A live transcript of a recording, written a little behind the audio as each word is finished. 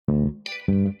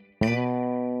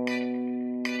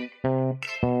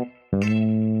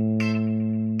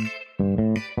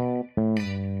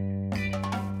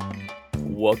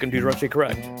Welcome to Directly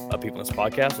Correct, a People's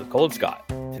podcast with Cole and Scott.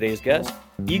 Today's guest,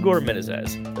 Igor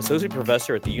Menezes, Associate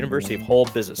Professor at the University of Hull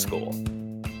Business School.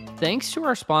 Thanks to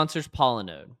our sponsors,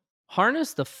 Pollinode.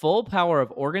 Harness the full power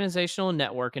of organizational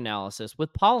network analysis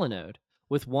with Pollinode.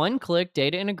 With one-click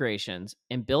data integrations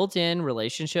and built-in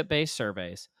relationship-based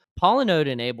surveys, Pollinode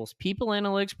enables people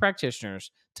analytics practitioners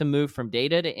to move from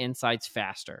data to insights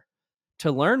faster.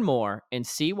 To learn more and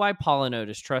see why Pollinode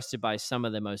is trusted by some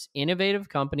of the most innovative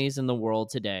companies in the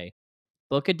world today,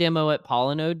 book a demo at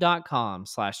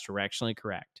pollinode.com/directionally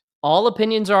correct. All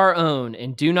opinions are our own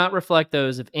and do not reflect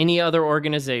those of any other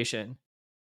organization.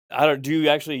 Do you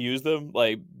actually use them?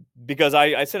 Because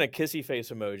I sent a kissy face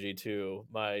emoji to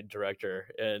my director,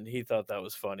 and he thought that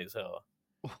was funny as hell.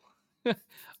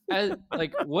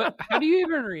 What? How do you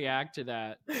even react to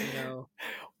that?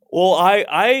 Well,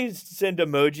 I send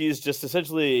emojis just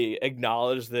essentially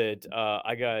acknowledge that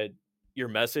I got your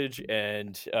message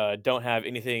and don't have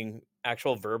anything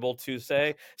actual verbal to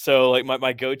say. So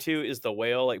my go-to is the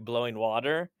whale blowing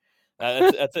water.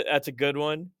 That's a good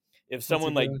one. If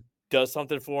someone does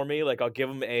something for me, I'll give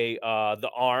them the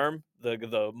arm,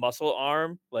 the muscle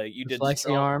arm, you The did flexi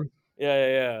strong. arm.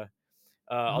 Yeah.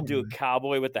 I'll do a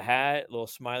cowboy with the hat, little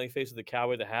smiley face with the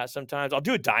cowboy with the hat. Sometimes I'll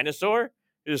do a dinosaur.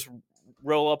 Just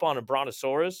roll up on a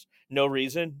brontosaurus. No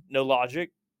reason, no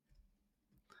logic.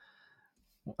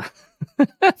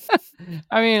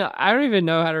 I mean, I don't even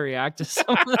know how to react to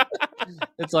something.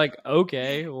 It's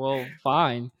okay, well,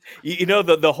 fine.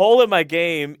 The whole of my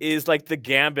game is the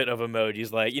gambit of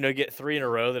emojis. Get 3 in a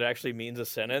row that actually means a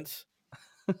sentence.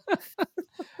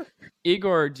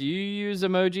 Igor, do you use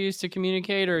emojis to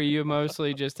communicate, or are you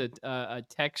mostly just a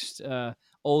text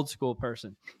old school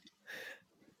person?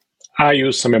 I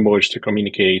use some emojis to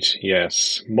communicate,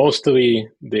 yes. Mostly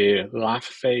the laugh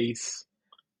face.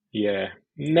 Yeah,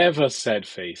 never sad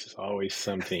face. It's always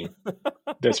something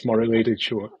that's more related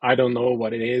to, I don't know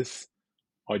what it is,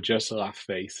 or just a laugh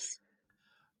face.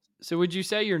 So would you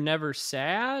say you're never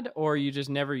sad, or you just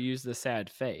never use the sad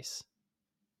face?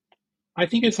 I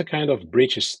think it's a kind of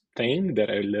British thing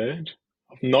that I learned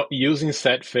of not using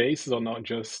sad faces or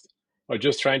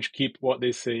just trying to keep what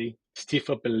they say stiff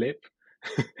upper lip.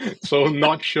 So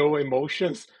not show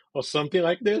emotions or something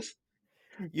like this.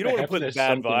 You don't want to Perhaps put there's bad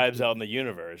something vibes to it. out in the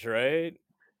universe, right?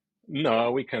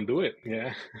 No, we can do it.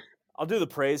 Yeah. I'll do the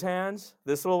praise hands.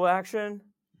 This little action.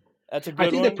 That's a I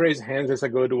good think the one. praise hands is a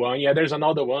good one. Yeah, there's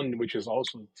another one which is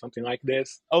also something like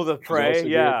this, Oh, the which is pray. also good.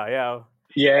 Yeah.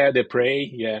 Yeah, the pray.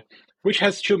 Yeah, which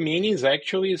has two meanings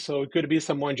actually. So it could be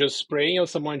someone just praying or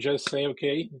someone just saying,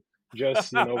 "Okay,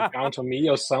 just count on me"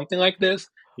 or something like this.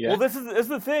 Yeah. Well, this is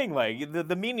the thing.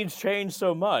 The meanings change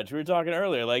so much. We were talking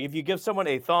earlier. If you give someone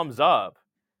a thumbs up,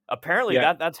 apparently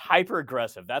Yeah. that's hyper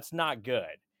aggressive. That's not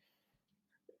good.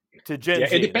 To Gen Yeah, it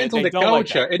Z, depends on they the don't like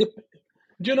that. culture.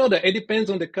 Do you know that it depends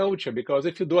on the culture? Because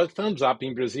if you do a thumbs up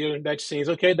in Brazil, that means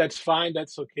okay, that's fine,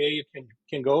 that's okay, you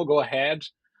can go ahead.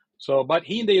 So, but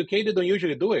here in the UK, they don't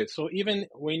usually do it. So even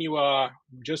when you are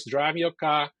just driving your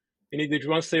car, and if you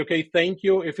want to say okay, thank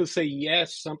you, if you say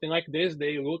yes, something like this,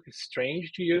 they look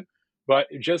strange to you. But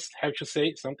you just have to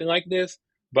say something like this,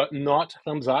 but not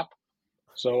thumbs up.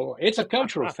 So it's a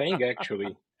cultural thing,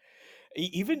 actually.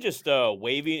 Even just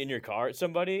waving in your car at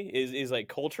somebody is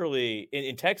culturally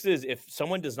in Texas. If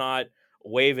someone does not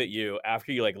wave at you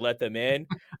after you let them in,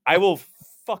 I will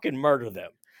fucking murder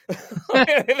them.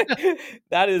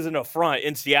 That is an affront.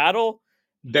 In Seattle,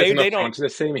 That's an they don't. affront. It's the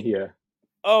same here.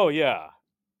 Oh yeah,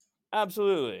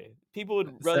 absolutely. People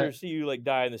would rather that- see you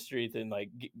die in the street than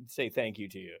say thank you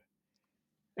to you.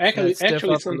 Actually,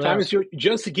 sometimes you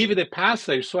just give it a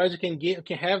passage so as you can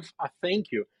have a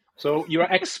thank you. So you are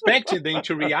expecting them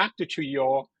to react to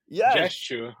your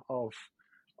gesture of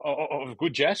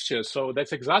good gesture. So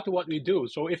that's exactly what we do.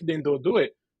 So if they don't do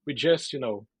it, we just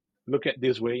look at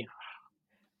this way.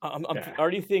 I'm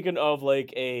already thinking of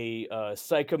a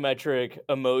psychometric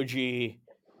emoji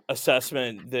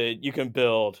assessment that you can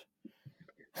build.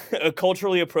 A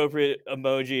culturally appropriate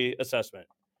emoji assessment.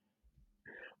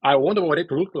 I wonder what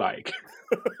it looked like.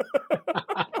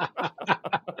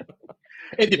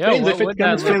 It depends if it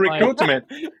comes from recruitment.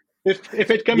 If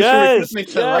it comes from recruitment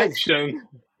selection,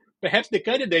 perhaps the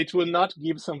candidates will not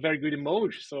give some very good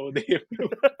emoji. So they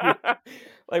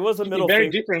what's the middle very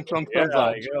finger? different from thumbs up.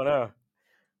 I don't know.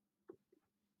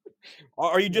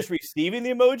 Are you just receiving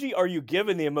the emoji? Or are you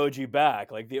giving the emoji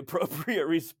back? The appropriate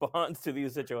response to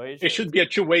these situations. It should be a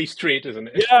two-way street, isn't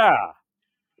it? Yeah.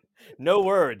 No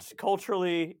words.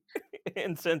 Culturally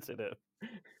insensitive.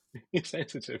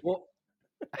 Insensitive. Well,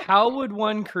 how would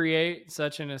one create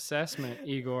such an assessment,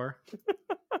 Igor?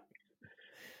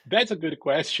 That's a good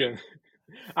question.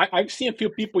 I've seen a few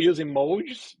people use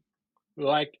emojis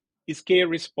like scale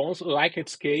response, like it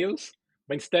scales,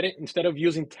 but instead of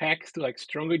using text like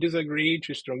strongly disagree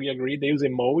to strongly agree, they use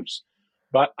emojis.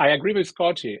 But I agree with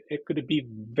Scotty. It could be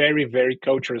very, very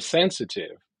culture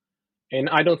sensitive, and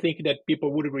I don't think that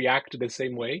people would react the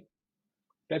same way.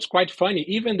 That's quite funny.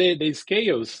 Even the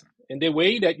scales and the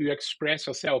way that you express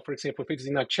yourself, for example, if it's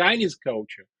in a Chinese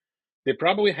culture, they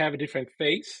probably have a different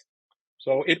face.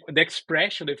 So the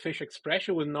expression, the facial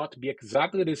expression will not be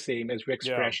exactly the same as we Yeah.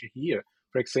 express here,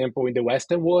 for example, in the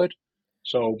Western world.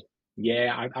 So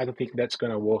yeah, I don't think that's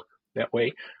going to work that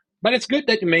way. But it's good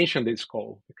that you mentioned this,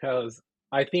 Cole, because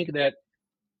I think that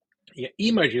yeah,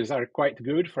 images are quite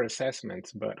good for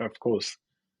assessments, but of course,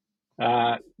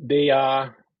 they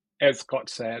are, as Scott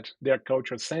said, they're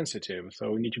culture sensitive.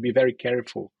 So we need to be very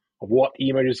careful of what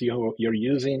images you're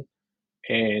using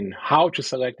and how to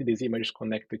select these images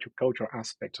connected to cultural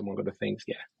aspects, among other things.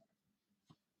 Yeah,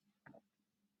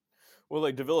 Well,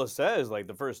 like Davila says, like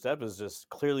the first step is just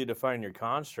clearly defining your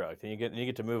construct, and you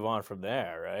get to move on from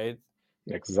there, right?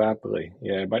 exactly.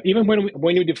 Yeah, but even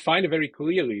when you define very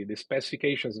clearly the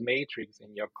specifications matrix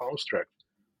in your construct,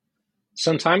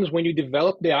 sometimes when you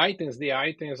develop the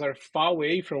items are far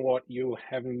away from what you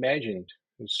have imagined.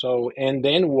 So, and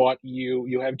then what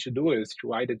you have to do is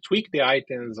to either tweak the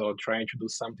items or trying to do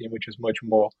something which is much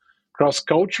more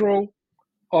cross-cultural,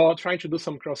 or trying to do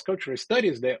some cross-cultural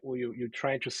studies that you're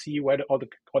trying to see whether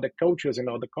other cultures and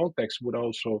other contexts would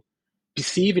also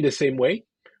perceive in the same way.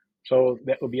 So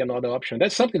that would be another option.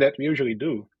 That's something that we usually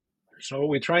do. So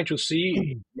we're trying to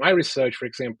see my research, for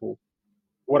example,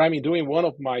 what I'm doing, one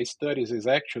of my studies is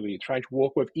actually trying to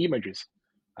work with images.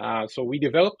 So we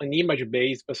developed an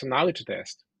image-based personality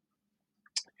test,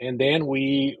 and then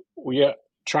we are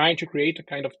trying to create a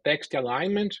kind of text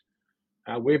alignment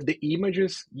with the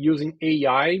images using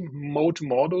AI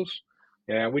models,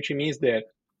 which means that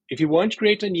if you want to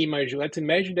create an image, let's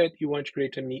imagine that you want to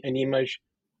create an image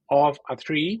of a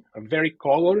tree, a very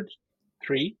colored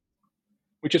tree,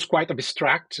 which is quite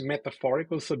abstract,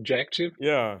 metaphorical, subjective.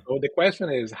 Yeah. So the question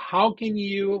is, how can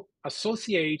you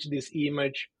associate this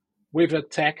image with a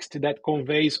text that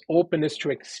conveys openness to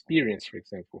experience, for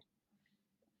example?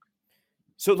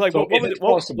 So, like, So what if would it's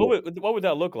possible, what would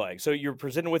that look like? So you're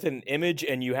presented with an image,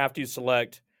 and you have to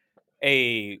select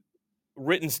a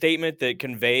written statement that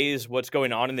conveys what's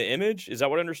going on in the image. Is that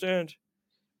what I understand?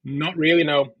 not really,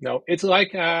 no, no. It's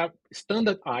like a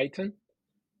standard item.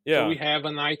 So we Yeah. have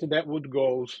an item that would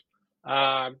go,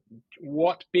 uh,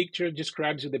 what picture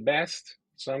describes you the best,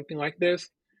 something like this.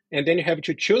 And then you have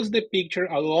to choose the picture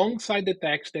alongside the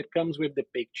text that comes with the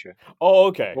picture. Oh,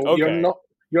 okay. So Okay.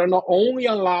 you're not only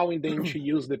allowing them to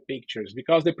use the pictures,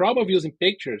 because the problem of using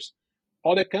pictures,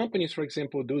 other companies, for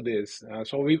example, do this.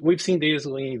 So we've seen this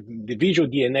in the visual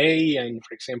DNA and,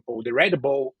 for example, the Red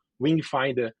Bull Wing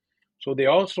Finder. So they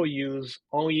also use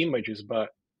only images, but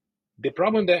the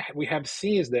problem that we have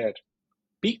seen is that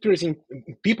pictures in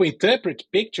people interpret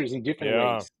pictures in different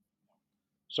Yeah. ways.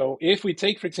 So if we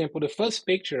take, for example, the first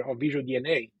picture of visual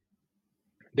DNA,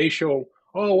 they show,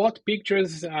 oh, what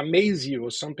pictures amaze you,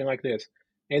 or something like this.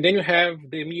 And then you have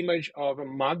the image of a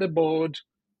motherboard,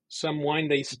 someone in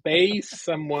the space,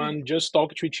 someone just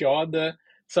talk to each other,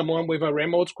 someone with a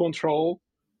remote control.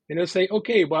 And you say,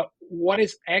 okay, but what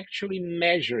is actually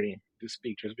measuring these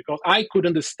pictures? Because I could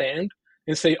understand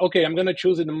and say, okay, I'm going to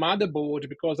choose the motherboard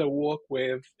because I work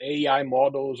with AI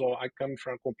models, or I come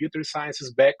from computer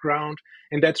sciences background,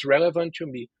 and that's relevant to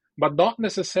me. But not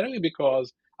necessarily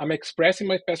because I'm expressing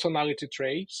my personality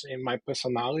traits and my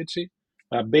personality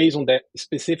based on that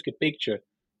specific picture.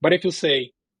 But if you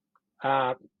say,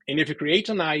 and if you create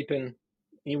an item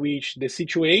in which the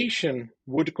situation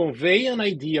would convey an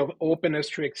idea of openness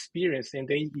to experience, and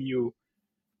then you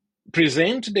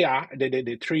present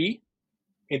the tree,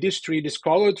 and this tree, this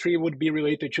color tree, would be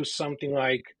related to something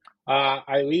like,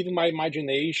 I leave my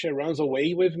imagination, runs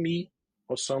away with me,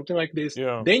 or something like this.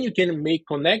 Yeah. Then you can make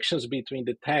connections between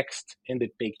the text and the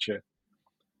picture,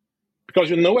 because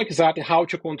you know exactly how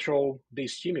to control the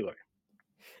stimuli.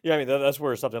 Yeah, I mean that's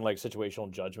where something like situational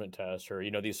judgment tests, or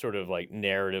these sort of like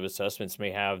narrative assessments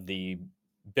may have the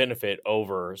benefit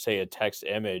over, say, a text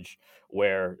image,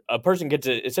 where a person gets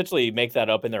to essentially make that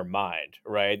up in their mind,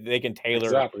 right? They can tailor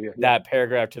Exactly. Yeah. Yeah. that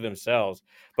paragraph to themselves.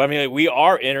 But I mean, like, we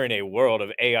are entering a world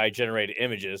of AI generated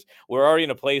images. We're already in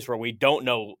a place where we don't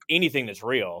know anything that's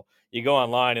real. You go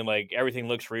online and like everything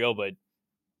looks real, but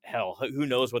hell, who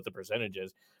knows what the percentage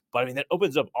is? But I mean, that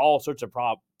opens up all sorts of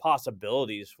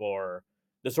possibilities for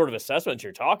the sort of assessments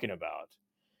you're talking about.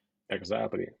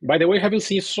 Exactly. By the way, have you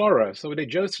seen Sora? So they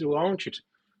just launched.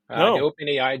 The No.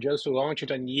 OpenAI just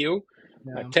launched a new.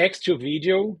 a Yeah. text to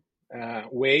video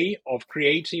way of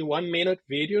creating 1 minute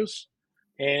videos,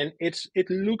 and it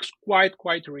looks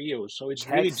quite real. So it's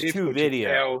really Text to difficult to video.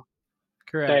 tell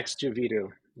Correct. text to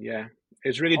video. Yeah,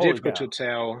 it's really Holy difficult to cow.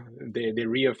 tell the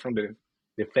real from the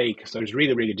fake. So it's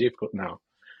really difficult now.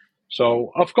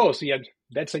 So of course, yeah,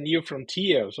 that's a new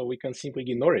frontier. So we can simply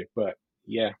ignore it. But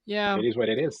yeah, Yeah. it is what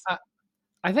it is.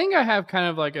 I think I have kind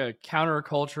of like a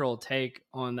countercultural take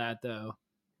on that though.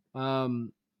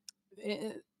 Um,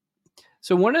 eh,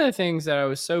 so one of the things that I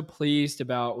was so pleased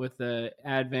about with the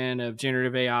advent of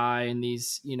generative AI and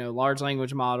these, large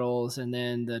language models and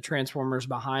then the transformers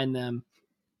behind them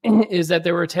is that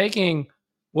they were taking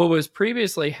what was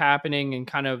previously happening in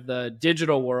kind of the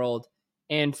digital world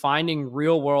and finding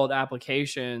real world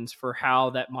applications for how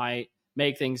that might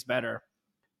make things better.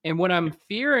 And what I'm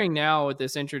fearing now with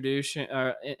this introduction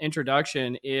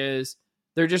is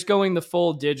they're just going the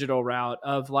full digital route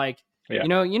of like, Yeah,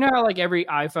 you know how like every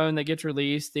iPhone that gets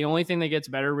released, the only thing that gets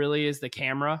better really is the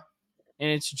camera. And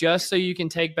it's just so you can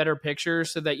take better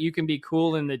pictures so that you can be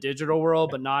cool in the digital world,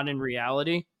 but not in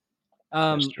reality.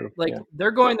 that's true. Like Yeah,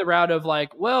 they're going the route of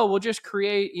like, well, we'll just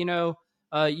create,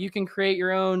 you can create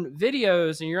your own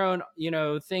videos and your own,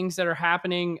 things that are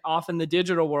happening off in the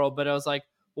digital world. But I was like,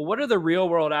 well, what are the real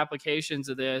world applications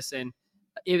of this? And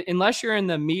unless you're in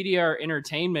the media or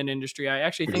entertainment industry, I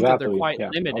actually think that they're exactly. quite Yeah, I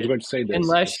was limited. going to say this.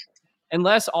 Unless, Yes.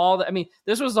 unless all the, I mean,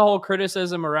 this was the whole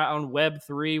criticism around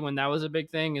Web3 when that was a big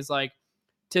thing. Is like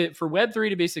for Web3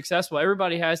 to be successful,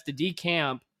 everybody has to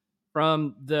decamp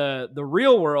from the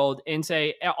real world and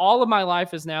say all of my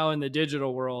life is now in the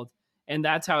digital world, and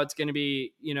that's how it's going to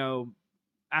be.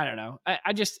 I don't know.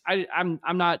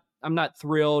 I'm not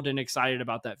thrilled and excited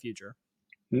about that future.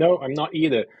 No, I'm not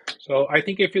either. So I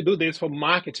think if you do this for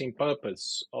marketing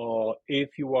purpose, or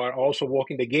if you are also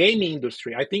working the gaming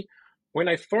industry, I think when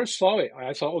I first saw it,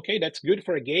 I saw, okay, that's good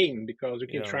for a game because you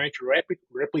can Yeah. try to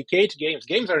replicate games.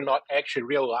 Games are not actually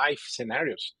real life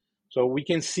scenarios. So we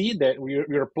can see that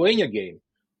we're playing a game.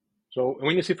 So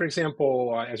when you see, for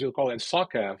example, as you call it,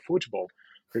 soccer, football,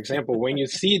 for example, when you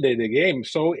see the game,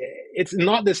 so it's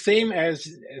not the same as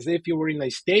if you were in a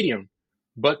stadium.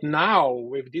 But now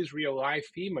with these real life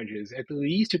images, at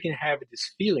least you can have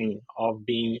this feeling of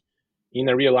being in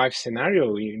a real life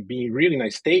scenario, being really in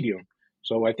a stadium.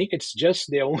 So I think it's just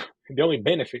the only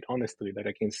benefit, honestly, that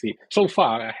I can see. So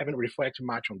far, I haven't reflected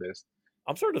much on this.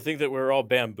 I'm starting to think that we're all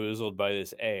bamboozled by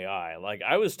this AI. Like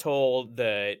I was told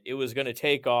that it was going to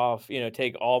take off,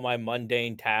 take all my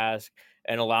mundane tasks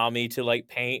and allow me to like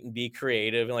paint and be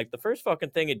creative. And like the first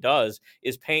fucking thing it does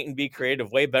is paint and be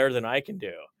creative way better than I can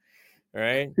do.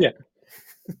 Right? Yeah.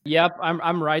 Yep,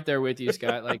 I'm right there with you,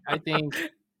 Scott. Like I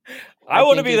I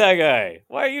want to think be it's that guy.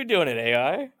 Why are you doing it,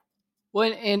 AI?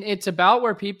 Well, and it's about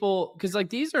where people, because like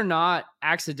these are not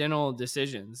accidental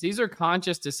decisions. These are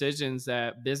conscious decisions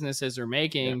that businesses are Yeah.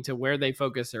 making to where they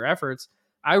focus their efforts.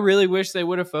 I really wish they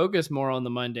would have focused more on the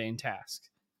mundane tasks.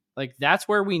 Like that's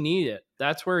where we need it.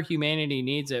 That's where humanity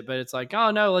needs it. But it's like,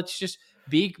 oh no, let's just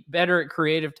be better at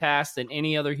creative tasks than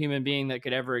any other human being that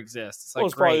could ever exist. It's Well, like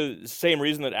it's great. probably the same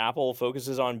reason that Apple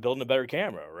focuses on building a better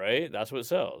camera, right? That's what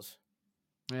sells.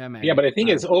 Yeah, Yeah, maybe. but the thing I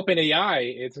don't is, know.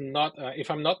 OpenAI is not, if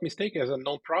I'm not mistaken, is a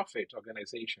non-profit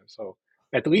organization. So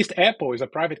at least Apple is a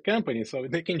private company, so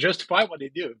they can justify what they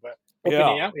do. But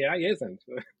Yeah. OpenAI isn't.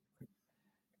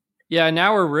 Yeah,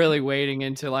 now we're really wading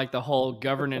into like the whole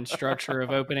governance structure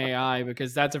of OpenAI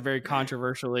because that's a very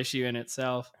controversial issue in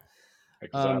itself.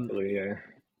 Um, Exactly. Yeah.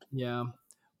 Yeah.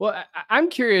 Well, I'm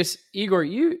curious, Igor.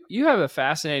 You have a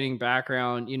fascinating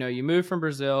background. You moved from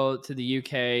Brazil to the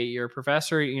UK. You're a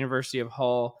professor at University of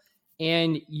Hull,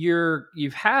 and you've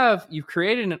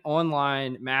created an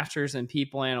online master's in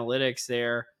people analytics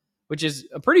there, which is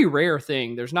a pretty rare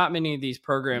thing. There's not many of these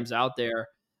programs out there.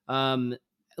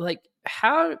 Like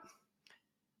how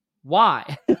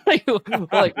why like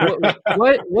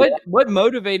what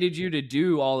motivated you to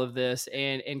do all of this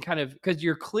and kind of because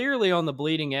you're clearly on the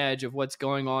bleeding edge of what's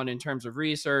going on in terms of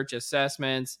research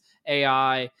assessments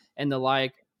AI and the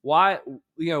like why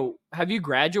have you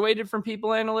graduated from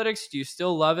people analytics do you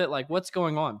still love it like what's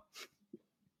going on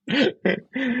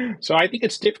So I think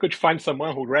it's difficult to find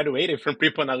someone who graduated from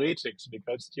people analytics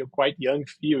because it's still quite young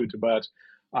field. But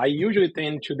I usually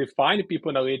tend to define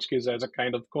people analytics as a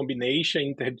kind of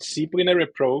combination interdisciplinary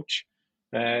approach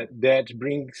that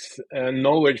brings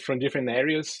knowledge from different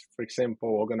areas. For example,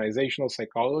 organizational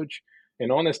psychology.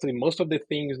 And honestly, most of the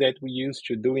things that we used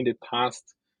to do in the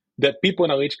past that people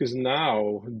analytics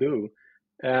now do,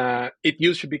 it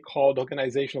used to be called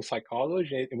organizational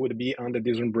psychology. It would be under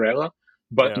this umbrella,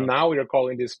 but Yeah. now we are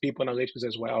calling this people analytics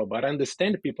as well. But I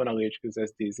understand people analytics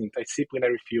as this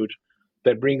interdisciplinary field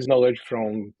that brings knowledge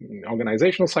from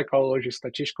organizational psychology,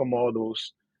 statistical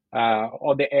models,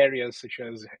 other areas such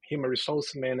as human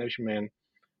resource management.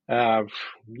 Uh,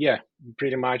 yeah,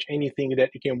 pretty much anything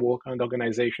that you can work on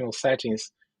organizational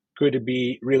settings could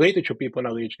be related to people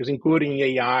analytics, including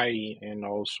AI and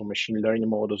also machine learning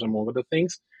models, among other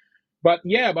things. But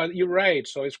yeah, but you're right.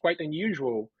 So it's quite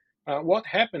unusual. What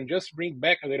happened? Just bring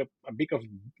back a bit of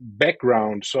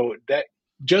background. So that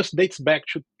just dates back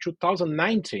to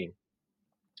 2019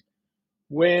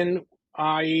 when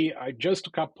I just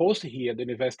took up post here at the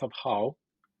University of Hull,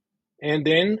 and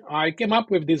then I came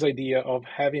up with this idea of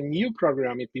having a new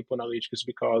program in people analytics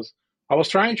because I was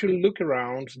trying to look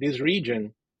around this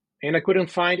region and I couldn't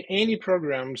find any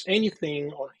programs,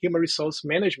 anything on human resource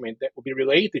management that would be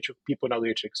related to people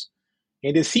analytics.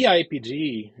 And the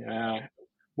CIPD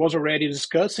was already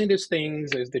discussing these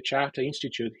things as the Charter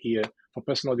Institute here for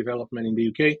Personal Development in the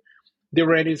UK. They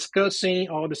were already discussing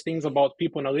all these things about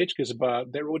people analytics,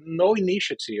 but there were no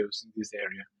initiatives in this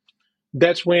area.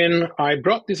 That's when I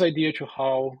brought this idea to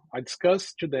how I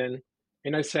discussed to them,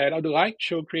 and I said I'd like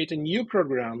to create a new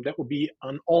program that would be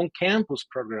an on-campus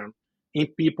program in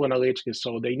people analytics.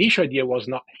 So the initial idea was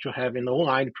not to have an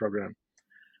online program.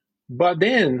 But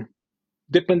then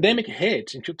the pandemic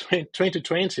hit into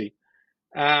 2020,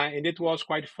 and it was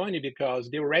quite funny because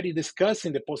they were already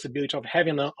discussing the possibility of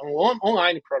having an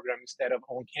online program instead of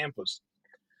on campus.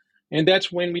 And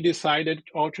that's when we decided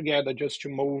all together just to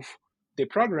move the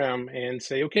program and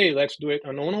say, okay, let's do it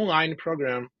an online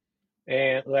program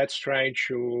and let's try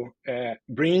to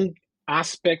bring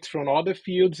aspects from other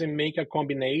fields and make a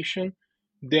combination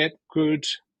that could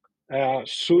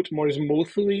suit more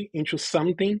smoothly into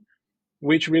something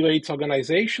which relates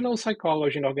organizational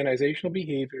psychology and organizational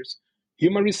behaviors,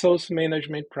 human resource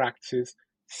management practices,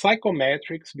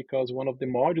 psychometrics, because one of the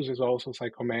modules is also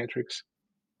psychometrics,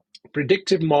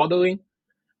 predictive modeling,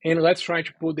 and let's try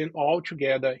to put them all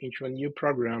together into a new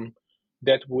program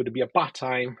that would be a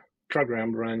part-time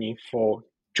program running for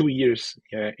 2 years.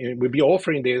 And we'll be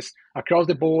offering this across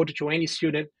the board to any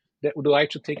student that would like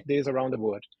to take this around the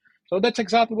board. So that's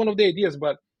exactly one of the ideas,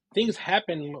 but things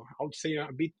happen, I would say, a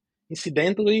bit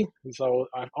incidentally. So,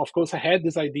 of course, I had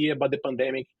this idea, but the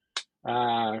pandemic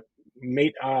uh,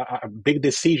 made a big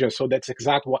decision. So that's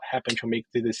exactly what happened to make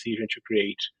the decision to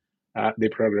create the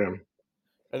program.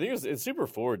 I think it's super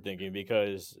forward thinking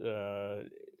because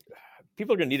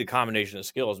people are going to need a combination of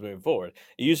skills moving forward.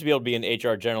 You used to be able to be an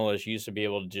HR generalist. You used to be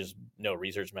able to just know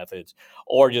research methods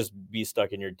or just be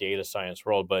stuck in your data science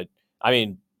world. But I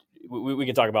mean, we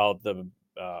can talk about the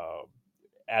uh,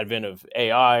 advent of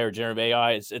AI or generative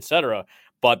AI, et cetera.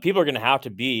 But people are going to have to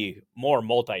be more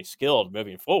multi skilled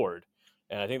moving forward.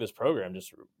 And I think this program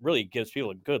just really gives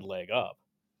people a good leg up.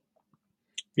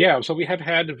 Yeah, so we have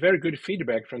had very good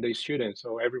feedback from the students.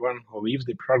 So everyone who leaves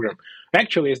the program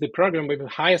actually is the program with the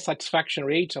highest satisfaction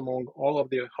rate among all of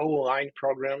the whole line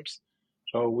programs.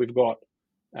 So we've got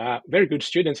very good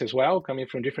students as well coming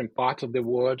from different parts of the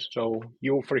world. So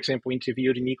you, for example,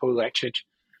 interviewed Nico Lechet,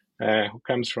 who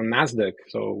comes from NASDAQ.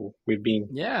 So we've been,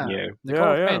 Yeah. yeah, Nicole's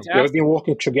Yeah. we have fantastic. been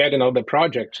working together on the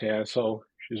project here. So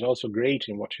she's also great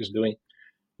in what she's doing.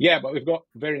 Yeah, but we've got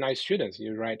very nice students.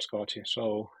 You're right, Scotty.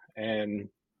 So, and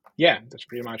yeah, that's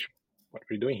pretty much what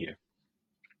we're doing here.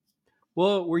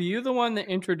 Well, were you the one that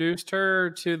introduced her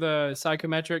to the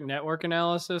psychometric network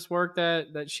analysis work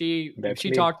that That's she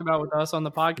me. talked about with us on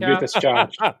the podcast? Guilt is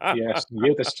charged. Yes,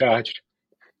 guilt is charged.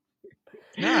 So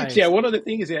yeah, Nice. one of the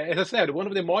things, yeah, as I said, one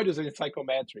of the modules is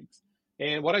psychometrics.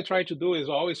 And what I try to do is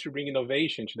always to bring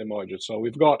innovation to the module. So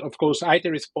we've got, of course, IT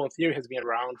response theory has been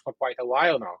around for quite a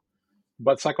while now.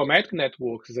 But psychometric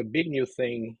networks is a big new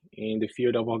thing in the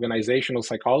field of organizational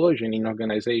psychology and in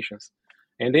organizations.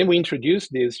 And then we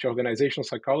introduced this to organizational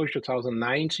psychology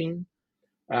 2019.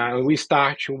 We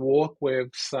start to work with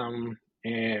some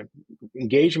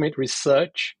engagement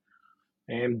research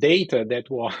and data that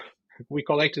was we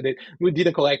collected it. We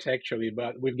didn't collect actually,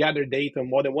 but we've gathered data on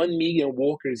more than 1 million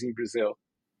workers in Brazil.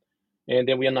 And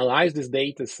then we analyzed this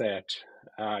data set,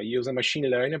 use a machine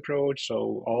learning approach.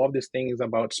 So all of these things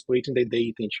about splitting the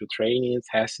data into training and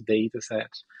test data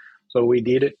sets. So we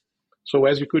did it. So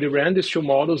as we could run these two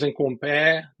models and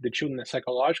compare the two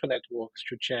psychological networks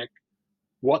to check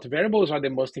what variables are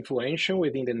the most influential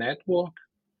within the network,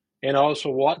 and also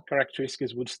what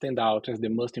characteristics would stand out as the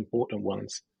most important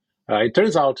ones. It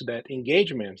turns out that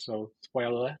engagement, so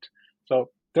spoiler alert, so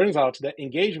turns out that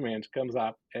engagement comes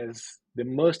up as the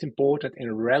most important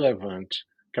and relevant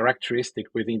characteristic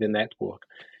within the network.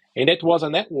 And it was a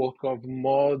network of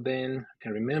more than, I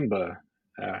can remember,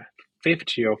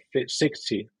 50 or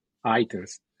 60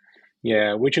 items.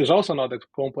 Yeah, which is also not a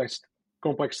complex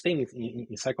complex thing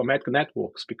in psychometric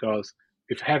networks, because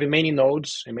if having many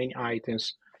nodes and many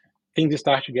items, things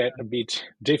start to get a bit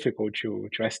difficult to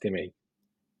estimate.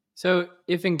 So,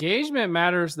 if engagement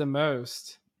matters the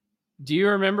most, do you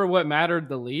remember what mattered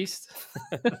the least?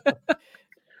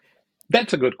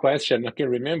 That's a good question. I can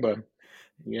remember.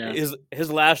 Yeah,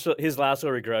 His lasso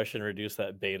regression reduced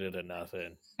that beta to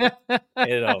nothing.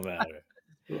 It don't matter.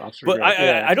 lots of But regret.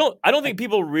 Yeah, I don't think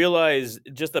people realize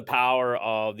just the power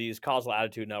of these causal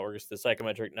attitude networks, the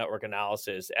psychometric network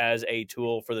analysis, as a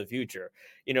tool for the future.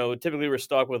 You know, typically we're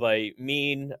stuck with like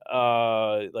mean,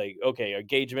 like okay,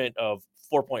 engagement of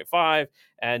 4.5,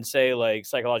 and say like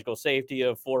psychological safety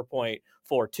of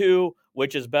 4.42,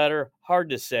 which is better. Hard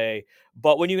to say,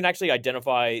 but when you can actually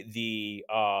identify the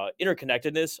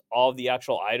interconnectedness of the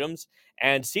actual items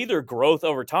and see their growth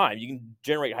over time, you can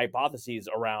generate hypotheses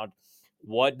around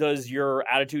what does your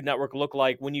attitude network look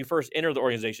like when you first enter the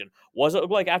organization? What does it look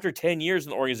like after 10 years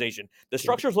in the organization? The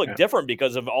structures look yeah. different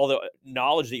because of all the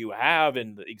knowledge that you have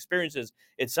and the experiences,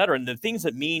 et cetera, and the things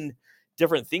that mean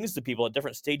different things to people at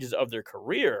different stages of their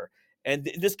career. And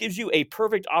this gives you a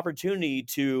perfect opportunity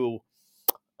to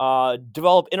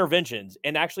develop interventions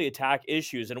and actually attack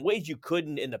issues in ways you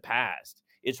couldn't in the past.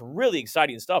 It's really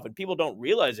exciting stuff, and people don't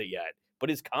realize it yet, but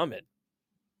it's coming.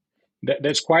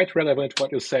 That's quite relevant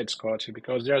what you said, Scott,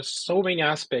 because there are so many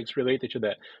aspects related to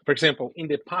that. For example, in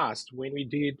the past, when we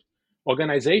did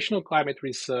organizational climate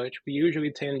research, we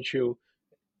usually tend to,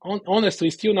 honestly,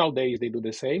 still nowadays they do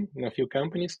the same in a few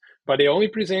companies, but they only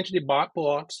present the bar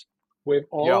plots with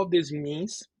Yeah. all of these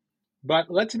means. But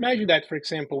let's imagine that, for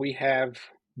example, we have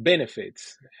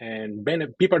benefits and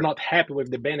people are not happy with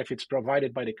the benefits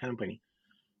provided by the company.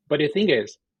 But the thing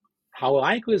is, how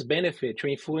likely is benefit to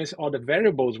influence all the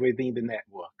variables within the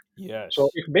network? So Yes.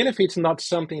 if benefits not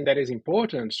something that is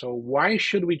important, so why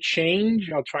should we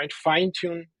change or try to fine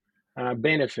tune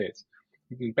benefits?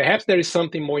 Perhaps there is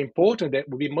something more important that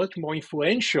would be much more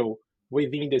influential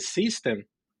within the system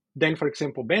than, for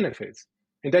example, benefits.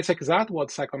 And that's exactly what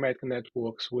psychometric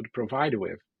networks would provide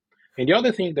with. And the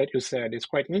other thing that you said is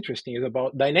quite interesting is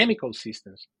about dynamical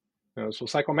systems. So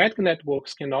psychometric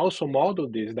networks can also model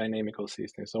these dynamical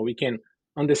systems. So we can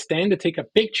understand and take a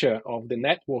picture of the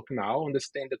network now,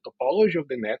 understand the topology of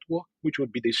the network, which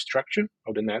would be the structure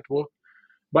of the network.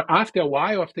 But after a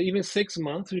while, after even 6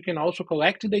 months, you can also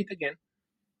collect the data again,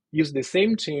 use the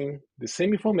same team, the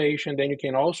same information, then you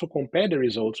can also compare the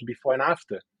results before and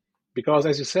after. Because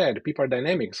as you said, people are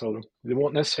dynamic, so they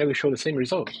won't necessarily show the same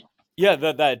results. Yeah,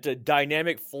 that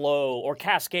dynamic flow or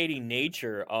cascading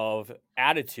nature of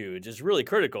attitudes is really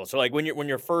critical. So, like when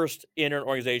you're first in an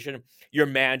organization, your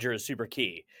manager is super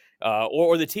key,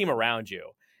 or the team around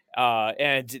you,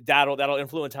 and that'll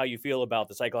influence how you feel about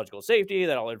the psychological safety.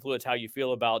 That'll influence how you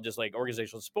feel about just like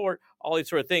organizational support, all these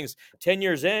sort of things. 10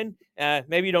 years in,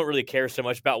 maybe you don't really care so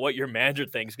much about what your manager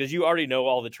thinks because you already know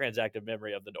all the transactive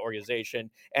memory of the organization,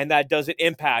 and that doesn't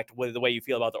impact the way you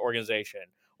feel about the organization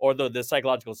or the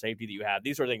psychological safety that you have.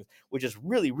 These are things which is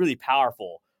really, really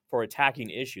powerful for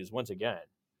attacking issues once again.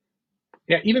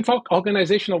 Yeah, even for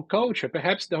organizational culture,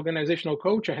 perhaps the organizational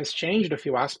culture has changed a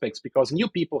few aspects because new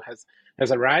people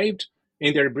has arrived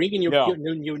and they're bringing Yeah.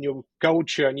 new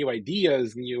culture, new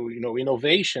ideas, new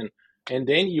innovation, and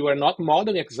then you are not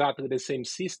modeling exactly the same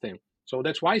system. So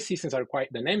that's why systems are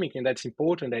quite dynamic, and that's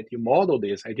important that you model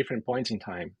this at different points in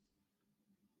time.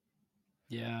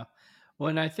 Yeah.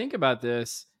 When I think about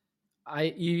this,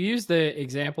 you used the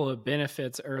example of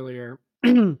benefits earlier.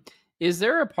 Is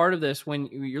there a part of this when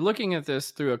you're looking at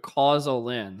this through a causal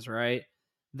lens, right?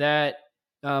 That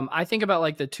I think about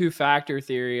like the two-factor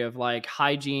theory of like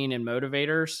hygiene and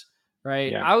motivators,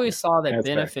 right? Yeah, I yeah, always saw that aspect.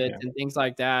 benefits Yeah. and things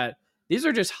like that, these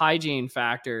are just hygiene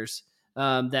factors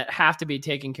that have to be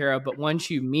taken care of. But once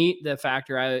you meet the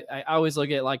factor, I always look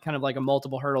at like kind of like a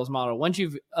multiple hurdles model. Once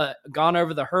you've gone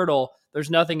over the hurdle, there's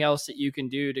nothing else that you can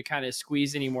do to kind of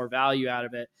squeeze any more value out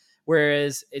of it.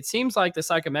 Whereas it seems like the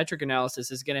psychometric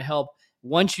analysis is going to help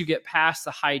once you get past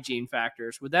the hygiene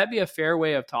factors. Would that be a fair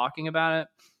way of talking about it?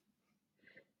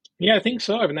 Yeah, I think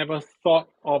so. I've never thought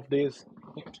of this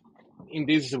in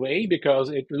this way because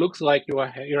it looks like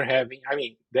you're having. I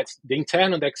mean, that's the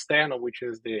internal and the external, which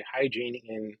is the hygiene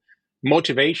and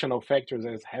motivational factors,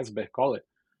 as Hasberg call it.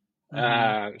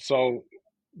 Mm-hmm. So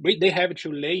they have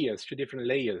two different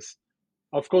layers.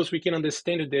 Of course, we can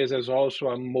understand this as also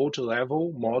a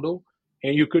multi-level model,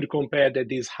 and you could compare that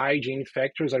these hygiene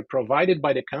factors are provided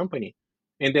by the company,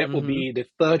 and that will Mm-hmm. be the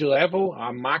third level,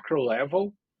 a macro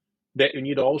level, that you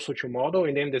need also to model.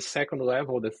 And then the second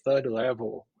level, the third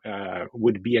level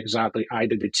would be exactly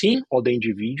either the team or the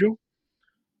individual.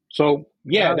 So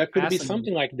yeah, Oh, that could be fascinating.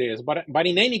 something like this. But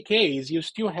in any case, you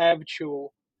still have to,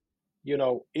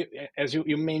 as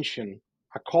you mentioned,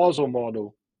 a causal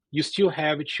model. You still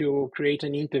have to create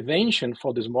an intervention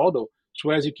for this model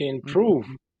so as you can prove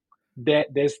Mhm.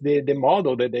 that the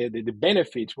model, that the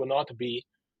benefits will not be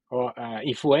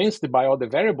influenced by other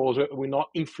variables, will not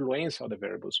influence other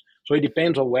variables. So it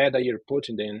depends on whether you're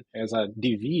putting them as a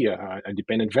DV, a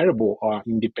dependent variable, or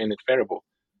independent variable.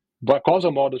 But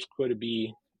causal models could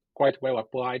be quite well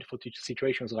applied for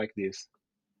situations like this.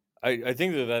 I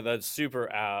think that's super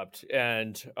apt.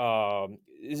 And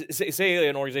say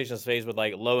an organization is faced with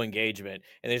like low engagement,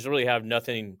 and they just really have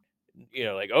nothing,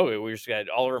 like, oh, we just got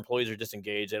all our employees are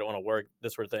disengaged, they don't want to work,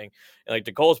 this sort of thing. And like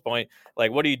to Cole's point,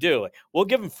 like, what do you do? Like, we'll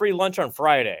give them free lunch on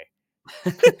Friday.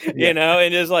 Yeah,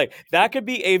 And it's like that could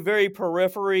be a very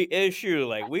periphery issue.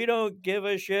 Like, we don't give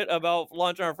a shit about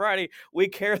lunch on Friday. We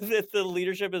care that the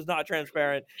leadership is not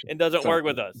transparent and doesn't work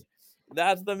exactly. with us.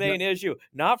 That's the D- main issue,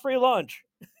 not free lunch.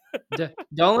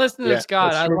 don't listen to Yeah,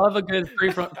 Scott. that's I true. love a good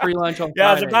free lunch on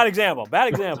Yeah, it's a Friday. bad example. Bad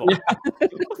example. Yeah.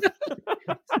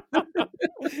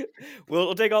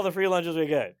 We'll take all the free lunches we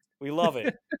get. We love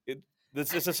it.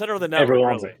 It's the center of the network,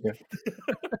 Everyone's really. it.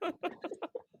 Yeah.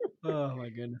 Oh my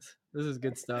goodness, this is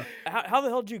good stuff. How the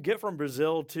hell did you get from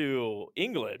Brazil to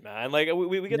England, man? Like,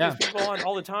 we get these Yeah. people on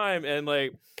all the time, and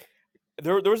like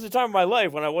there was a time in my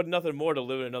life when I wanted nothing more to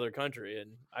live in another country,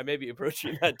 and I may be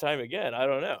approaching that time again. I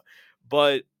don't know,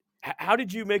 but how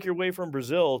did you make your way from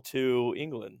Brazil to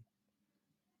England?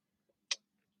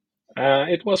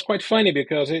 It was quite funny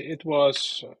because it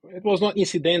was not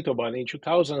incidental, but in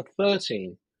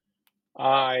 2013,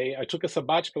 I took a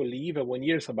sabbatical leave, a 1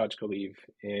 year sabbatical leave.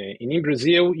 And in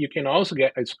Brazil, you can also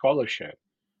get a scholarship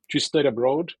to study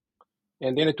abroad.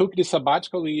 And then I took the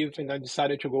sabbatical leave and I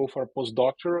decided to go for a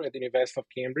postdoctoral at the University of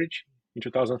Cambridge in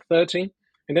 2013.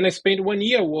 And then I spent 1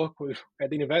 year at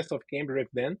the University of Cambridge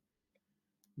then.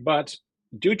 But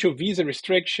due to visa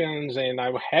restrictions, and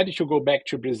I had to go back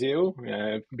to Brazil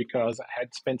because I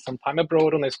had spent some time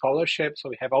abroad on a scholarship. So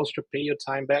we have also to pay your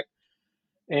time back.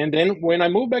 And then when I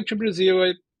moved back to Brazil,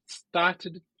 I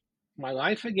started my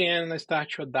life again. I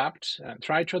started to adapt,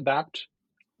 try to adapt,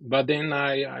 but then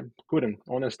I couldn't,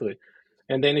 honestly.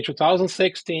 And then in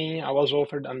 2016, I was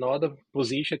offered another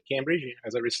position at Cambridge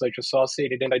as a research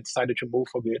associate. And then I decided to move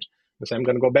for good. So I'm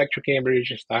going to go back to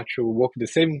Cambridge and start to work with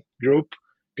the same group,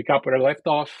 pick up where I left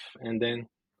off, and then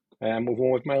move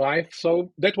on with my life.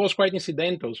 So that was quite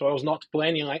incidental. So I was not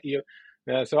planning like you.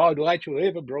 So I'd like to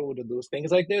live abroad and those things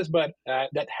like this, but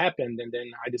that happened, and then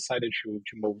I decided to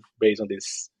move based on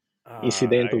these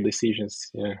incidental I decisions.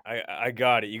 Yeah. I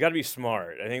got it. You got to be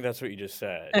smart. I think that's what you just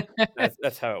said.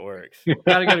 That's how it works.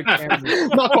 Got to go to Cambridge.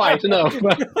 Not quite, no.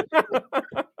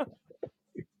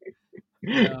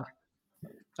 Yeah.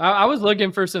 I was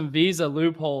looking for some visa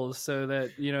loopholes so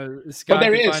that But Scott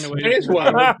could find a way. there is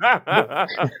one.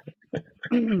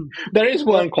 There is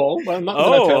one call, but I'm not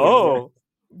going to tell you. Oh,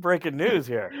 breaking news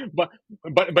here. But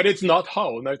but it's not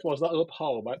Hull. No, it was not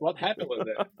Hull. But what happened was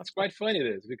that it's quite funny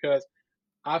this because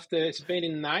after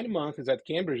spending 9 months at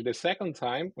Cambridge the second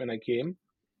time when I came,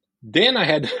 then I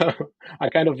had a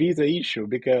kind of visa issue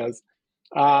because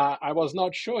I was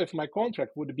not sure if my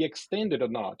contract would be extended or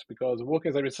not because working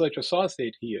as a research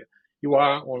associate here, you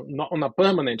are not on a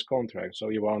permanent contract, so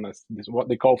you are on what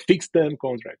they call fixed term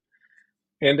contract.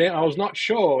 And then I was not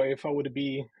sure if I would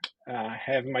be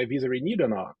having my visa renewed or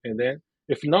not. And then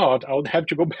if not, I would have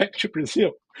to go back to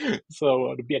Brazil. So I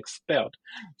would be expelled.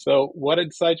 So what I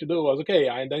decided to do was, okay,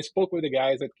 and I spoke with the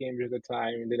guys at Cambridge at the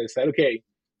time, and then they said, okay,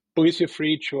 please feel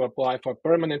free to apply for a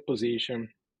permanent position.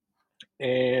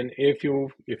 And if you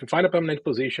find a permanent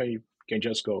position, you can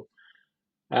just go.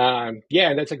 Yeah,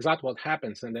 and that's exactly what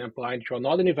happens. And then I applied to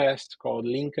another university called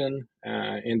Lincoln,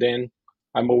 and then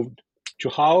I moved to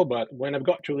Hull. But when I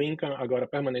got to Lincoln, I got a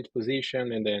permanent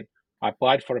position, and then I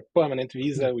applied for a permanent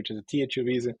visa, which is a tier two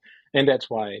visa, and that's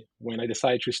why when I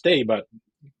decided to stay. But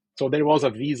so there was a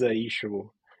visa issue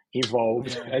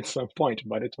involved Yeah. at some point,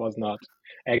 but it was not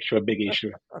actually a big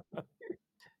issue.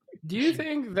 Do you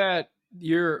think that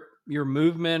your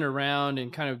movement around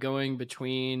and kind of going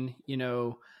between,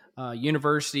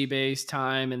 university based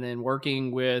time and then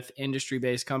working with industry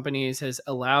based companies has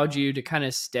allowed you to kind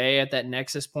of stay at that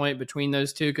nexus point between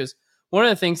those two? Because one of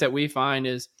the things that we find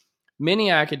is many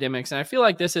academics, and I feel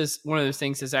like this is one of those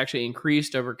things that's actually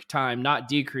increased over time, not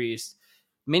decreased.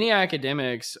 Many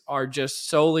academics are just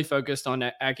solely focused on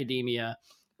academia.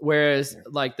 Whereas,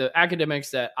 like the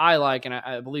academics that I like, and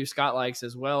I believe Scott likes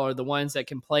as well, are the ones that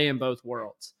can play in both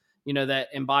worlds. That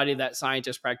embody that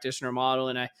scientist practitioner model.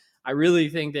 And I really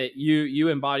think that you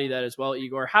embody that as well,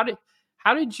 Igor.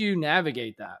 How did you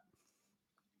navigate that?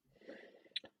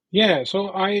 Yeah,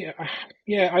 so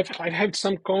I've had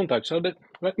some contact. So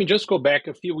let me just go back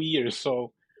a few years.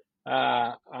 So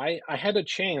I had a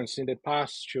chance in the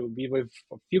past to be with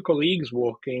a few colleagues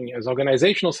working as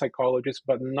organizational psychologists,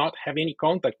 but not have any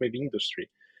contact with industry.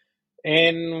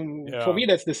 And for Yeah. me,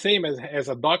 that's the same as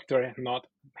a doctor not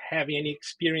having any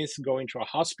experience going to a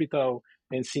hospital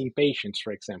and seeing patients,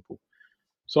 for example.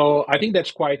 So I think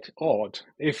that's quite odd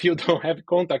if you don't have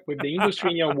contact with the industry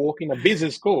and you're working in a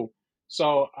business school.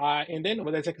 So and then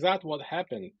well, that's exactly what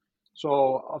happened. So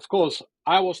of course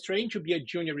I was trained to be a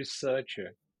junior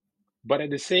researcher, but at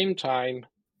the same time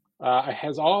I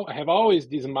have always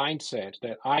this mindset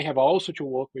that I have also to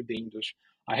work with the industry.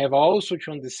 I have also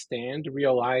to understand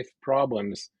real life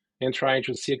problems and trying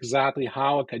to see exactly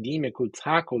how academia could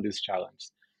tackle these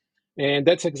challenges. And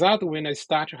that's exactly when I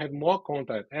start to have more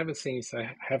contact. Ever since I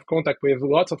have contact with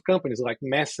lots of companies like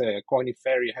Messe, Korn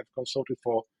Ferry, I have consulted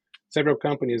for several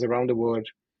companies around the world,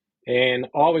 and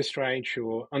always trying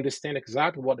to understand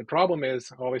exactly what the problem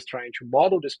is, always trying to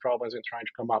model these problems and trying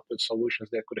to come up with solutions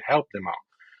that could help them out.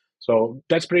 So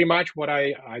that's pretty much what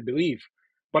I believe.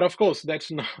 But of course,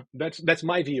 that's not that's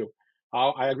my view.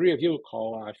 I agree with you,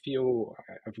 Cole. I've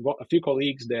got a few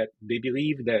colleagues that they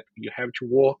believe that you have to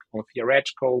work on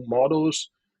theoretical models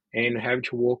and have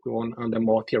to work on the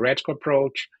more theoretical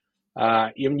approach.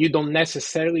 You don't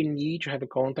necessarily need to have a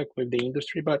contact with the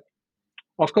industry, but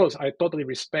of course, I totally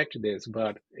respect this,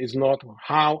 but it's not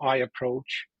how I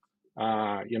approach,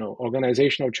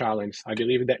 organizational challenge. I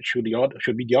believe that should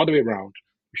be the other way around.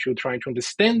 You should try to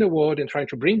understand the world and try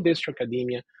to bring this to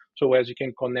academia, so as you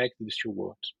can connect these two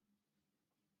worlds.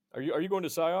 Are you going to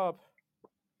PsyOp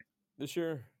this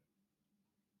year?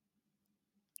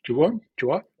 To what? To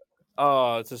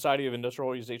what? Society of Industrial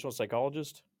Organizational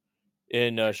Psychologists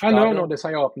in No, Chicago. the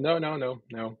PSYOP.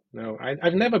 No.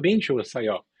 I've never been to a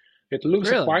PSYOP. It looks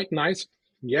Really? quite nice.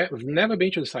 Yeah, I've never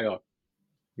been to the PSYOP.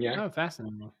 Yeah. Oh,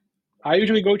 fascinating. I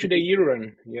usually go to the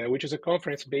Euron, yeah, which is a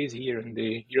conference based here in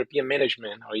the European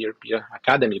Management or European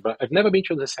Academy, but I've never been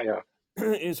to the PSYOP.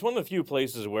 It's one of the few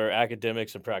places where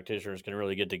academics and practitioners can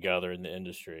really get together in the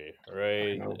industry, I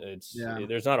right? know. Yeah.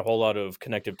 There's not a whole lot of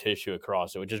connective tissue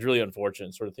across it, which is really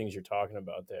unfortunate. Sort of things you're talking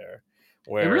about there,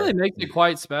 It really where makes it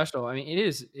quite special. I mean, it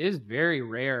is very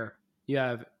rare. You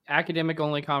have academic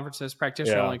only conferences,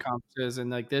 practitioner yeah, only conferences, and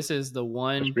like this is the That's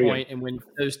one brilliant. point in when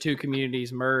those two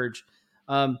communities merge.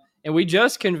 And we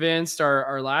just convinced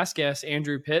our last guest,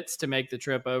 Andrew Pitts, to make the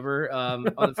trip over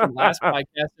from last podcast.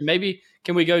 And maybe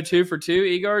can we go 2 for 2?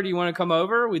 Igor, do you want to come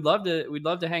over? We'd love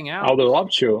to hang I out. would love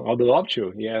to. I would love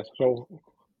to. Yes. So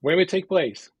when will it take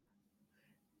place?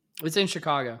 It's in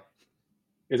Chicago.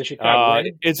 Is it Chicago?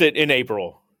 When? is it in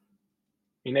April?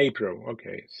 In April.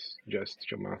 Okay. It's just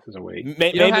 2 months away. You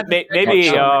don't have to take Not a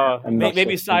so. calendar. Not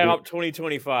Maybe so. Good. PsyOp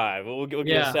 2025. We'll get a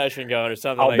Yeah. session going or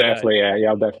something I'll like that. definitely. Yeah.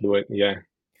 I'll definitely do it. Yeah.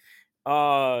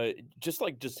 Just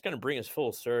kind of bring us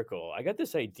full circle. I got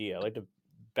this idea. I'd like to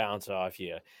bounce off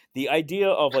you. The idea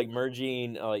of like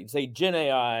merging, like say Gen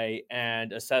AI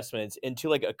and assessments into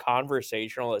like a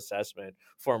conversational assessment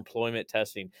for employment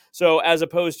testing. So as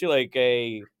opposed to like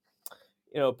a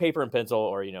paper and pencil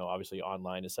or obviously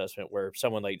online assessment where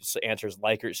someone like answers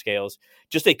Likert scales,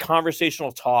 just a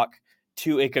conversational talk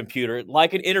to a computer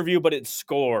like an interview, but it's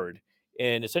scored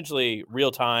in essentially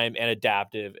real time and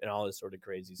adaptive and all this sort of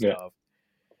crazy Yeah. stuff.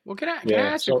 Well, can I Yeah.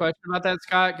 ask a So question about that,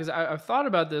 Scott? Because I've thought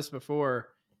about this before.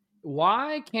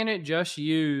 Why can't it just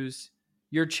use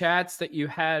your chats that you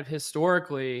had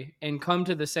historically and come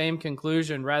to the same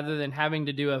conclusion rather than having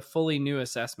to do a fully new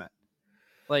assessment?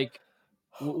 Like,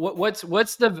 what's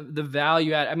the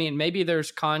value add? I mean, maybe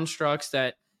there's constructs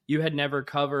that you had never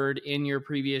covered in your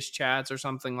previous chats or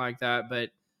something like that, but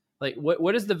like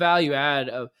what is the value add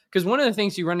of, because one of the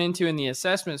things you run into in the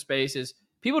assessment space is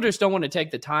people just don't want to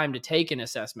take the time to take an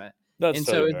assessment. That's And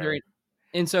so totally is there fair.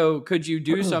 and so could you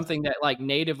do something that like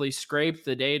natively scrape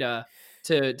the data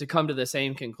to come to the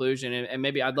same conclusion? And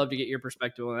maybe I'd love to get your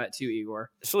perspective on that too, Igor.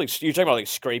 So like you're talking about like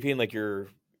scraping like your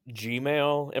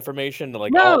Gmail information,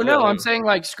 like No, all no, I'm like, saying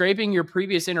like scraping your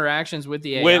previous interactions with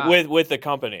the AI. with the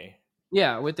company.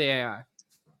 Yeah, with the AI.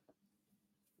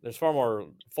 There's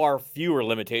far fewer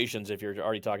limitations if you're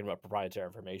already talking about proprietary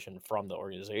information from the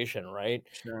organization, right?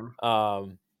 Sure.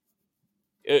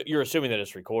 You're assuming that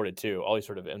it's recorded too. All these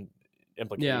sort of Yeah.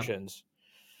 implications.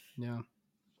 Yeah.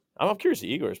 I'm curious to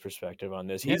Igor's perspective on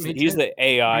this. Yeah, He's me he's too. the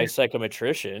AI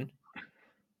psychometrician.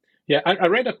 yeah, I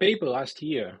read a paper last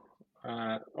year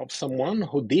of someone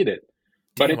who did it,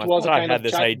 but Damn, it I was thought a I kind had of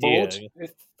this chatbot. idea.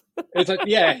 It's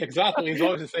yeah, exactly. It's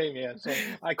always the same. Yeah. So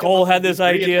I came Cole up had with this this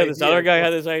brilliant idea. This other idea. guy So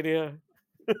had this idea.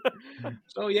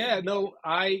 So yeah, no,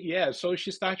 so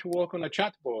she started to work on a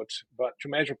chatbot, but to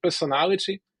measure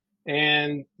personality,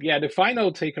 and yeah, the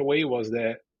final takeaway was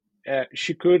that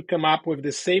she could come up with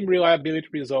the same reliability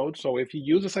results. So if you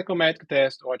use a psychometric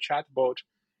test or a chatbot,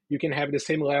 you can have the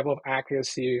same level of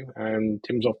accuracy in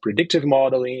terms of predictive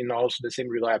modeling and also the same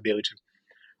reliability.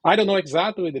 I don't know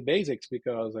exactly the basics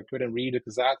because I couldn't read it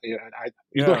exactly.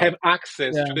 You don't Yeah. have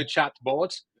access Yeah. to the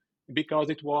chatbot because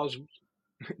it was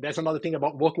that's another thing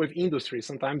about working with industry.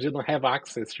 Sometimes you don't have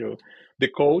access to the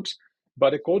codes,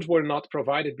 but the codes were not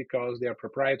provided because they are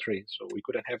proprietary, so we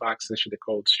couldn't have access to the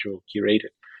codes to curate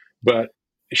it. But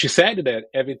she said that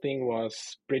everything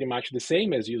was pretty much the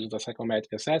same as using a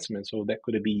psychometric assessment, so that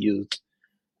could be used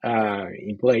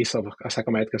in place of a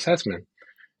psychometric assessment.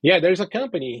 Yeah, there's a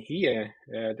company here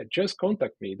that just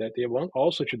contacted me that they want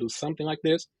also to do something like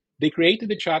this. They created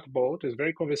the chatbot. It's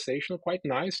very conversational, quite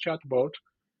nice chatbot,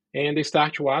 and they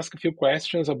start to ask a few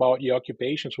questions about your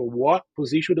occupation. So, what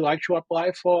position would you like to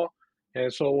apply for?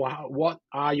 And so, what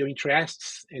are your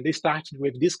interests? And they started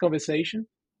with this conversation,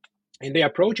 and they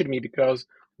approached me because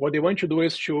what they want to do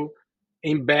is to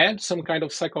embed some kind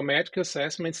of psychometric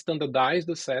assessment, standardized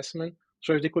assessment,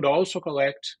 so they could also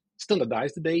collect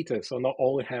standardized data. So not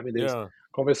only having this Yeah.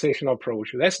 conversational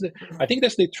approach. I think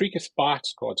that's the trickiest part,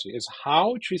 Scotty, is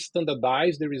how to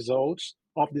standardize the results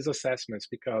of these assessments.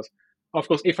 Because, of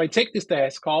course, if I take this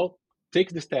test, take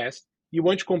this test, you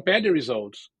want to compare the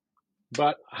results.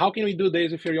 But how can we do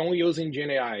this if you're only using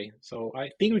GenAI? So I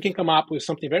think we can come up with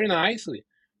something very nicely,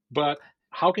 but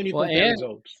how can you Well, compare and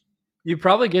results? you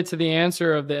probably get to the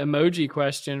answer of the emoji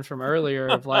question from earlier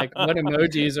of like what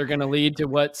emojis are going to lead to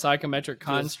what psychometric just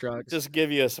constructs. just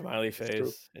give you a smiley It's true.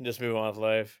 face and just move on with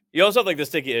life. You also have like the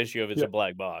sticky issue of it's Yeah. a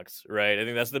black box, right? I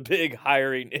think that's the big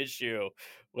hiring issue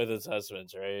with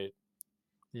assessments, right?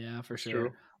 Yeah, for It's sure.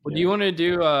 true. Well, do Yeah. you want to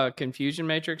do a confusion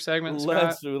matrix segment,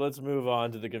 Scott? Let's move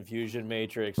on to the confusion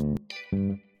matrix.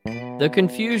 The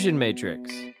confusion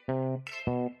matrix.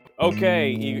 Okay,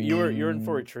 you're in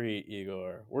for a treat,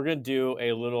 Igor. We're gonna do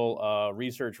a little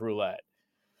research roulette.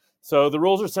 So the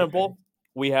rules are Okay. simple.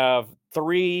 We have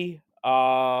three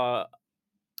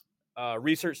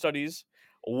research studies.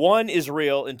 One is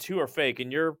real and two are fake,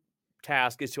 and your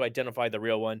task is to identify the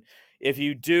real one. If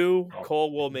you do,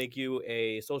 Cole will make you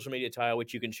a social media tile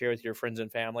which you can share with your friends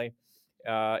and family.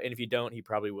 And if you don't, he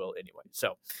probably will anyway.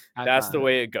 So High that's the five.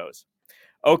 way it goes.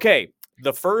 Okay,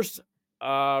 the first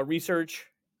research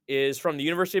is from the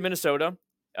University of Minnesota.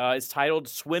 It's titled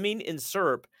 "Swimming in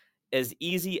Syrup as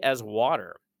Easy as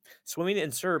Water." Swimming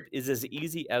in syrup is as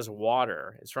easy as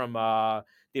water. It's from the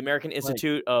American Like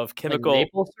Institute of like Chemical.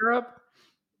 maple syrup?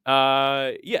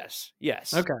 Yes,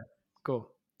 yes. Okay,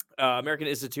 cool. American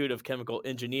Institute of Chemical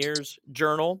Engineers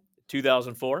Journal,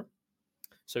 2004.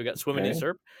 So we got swimming in Okay.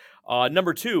 syrup.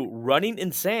 Number two, running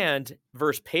in sand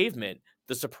versus pavement: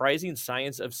 the surprising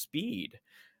science of speed.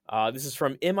 This is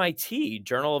from MIT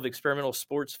Journal of Experimental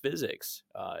Sports Physics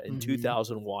in Mhm.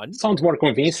 2001. Sounds more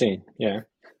convincing. Yeah.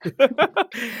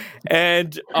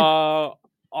 And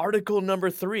article number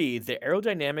three, the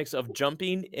aerodynamics of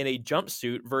jumping in a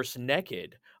jumpsuit versus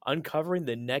naked, uncovering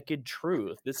the naked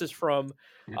truth. This is from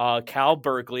Cal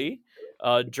Berkeley,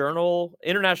 Journal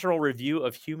International Review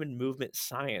of Human Movement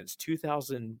Science,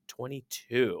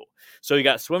 2022. So you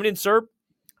got swimming in syrup,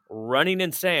 running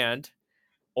in sand,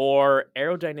 or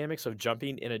aerodynamics of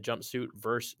jumping in a jumpsuit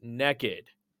versus naked.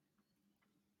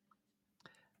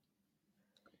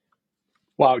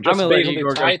 Wow. I'm Just gonna let based on the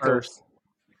Igor go first. titles.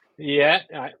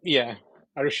 Yeah. Yeah.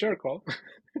 Are you sure, Cole?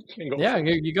 You can go Yeah,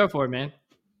 first. you go for it, man.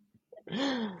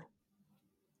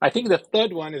 I think the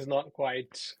third one is not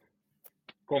quite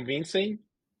convincing.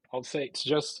 I'll say it's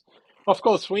just, of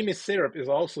course, swimming syrup is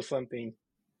also something,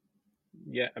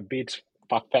 yeah, a bit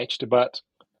far fetched, but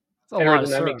It's a lot of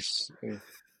syrup. aerodynamics,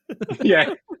 yeah.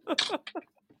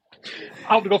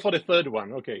 I'll go for the third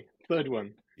one. Okay, third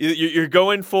one. You're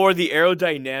going for the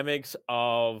aerodynamics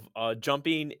of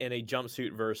jumping in a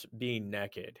jumpsuit versus being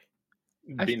naked.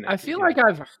 Be I naked, feel yeah. like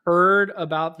I've heard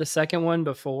about the second one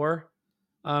before,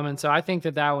 and so I think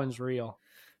that that one's real.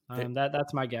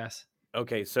 That's my guess.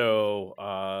 Okay,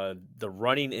 so the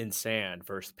running in sand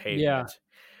versus Yeah,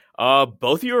 pavement.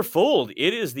 Both of you are fooled.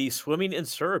 It is the swimming in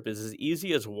syrup is as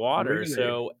easy as water. Really?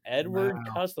 So Edward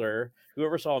wow. Cussler,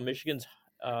 whoever saw Michigan's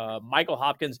Michael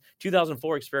Hopkins'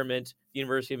 2004 experiment, the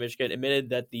University of Michigan, admitted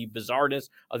that the bizarreness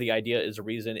of the idea is the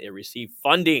reason it received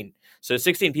funding. So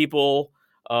 16 people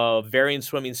of varying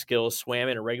swimming skills swam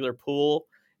in a regular pool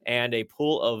and a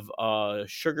pool of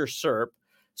sugar syrup,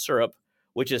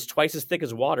 which is twice as thick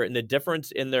as water, and the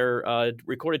difference in their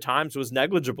recorded times was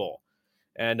negligible.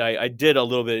 And I did a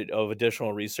little bit of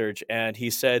additional research, and he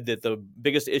said that the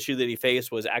biggest issue that he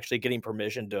faced was actually getting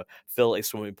permission to fill a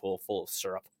swimming pool full of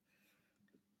syrup.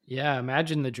 Yeah,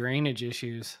 imagine the drainage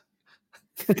issues.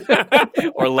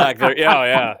 Or lack there.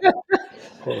 Yeah.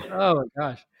 Oh my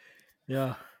gosh.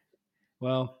 Yeah.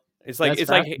 Well, It's that's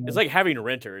fascinating. like having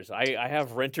renters. I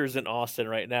have renters in Austin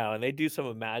right now, and they do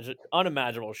some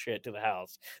unimaginable shit to the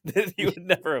house that you would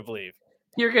never have believed.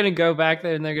 You're gonna go back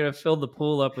there and they're gonna fill the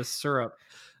pool up with syrup.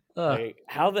 Like,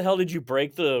 how the hell did you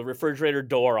break the refrigerator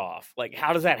door off? Like,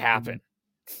 how does that happen?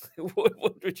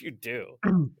 What would you do?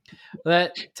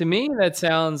 That to me, that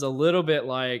sounds a little bit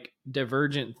like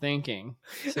divergent thinking.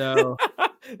 So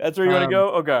That's where you want to go?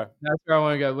 Okay. that's where I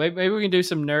want to go. Maybe we can do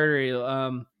some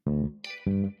nerdery.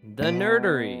 The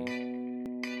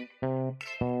nerdery.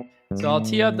 So I'll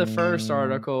tee up the first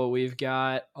article we've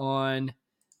got on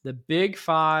the Big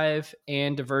Five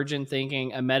and divergent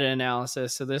thinking, a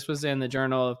meta-analysis. So this was in the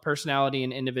Journal of Personality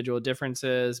and Individual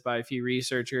Differences by a few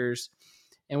researchers.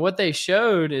 And what they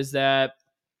showed is that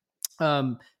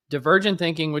divergent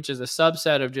thinking, which is a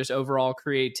subset of just overall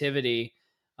creativity,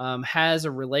 has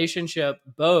a relationship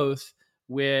both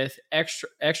with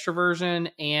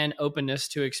extroversion and openness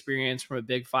to experience from a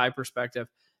Big Five perspective.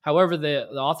 However, the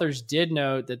authors did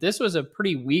note that this was a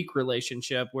pretty weak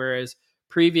relationship, whereas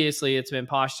previously it's been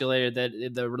postulated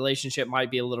that the relationship might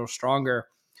be a little stronger.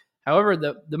 However,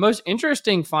 the most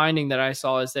interesting finding that I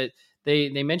saw is that they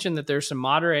mentioned that there's some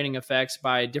moderating effects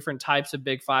by different types of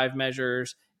Big Five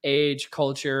measures, age,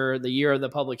 culture, the year of the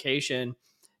publication.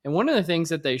 And one of the things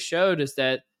that they showed is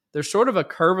that there's sort of a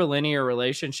curvilinear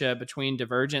relationship between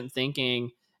divergent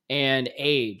thinking and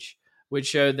age, which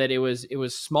showed that it was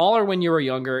smaller when you were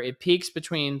younger. It peaks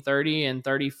between 30 and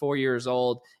 34 years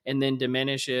old and then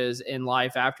diminishes in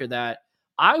life after that.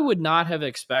 I would not have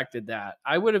expected that.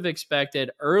 I would have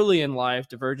expected early in life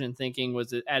divergent thinking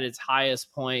was at its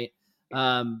highest point,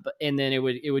 and then it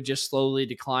would just slowly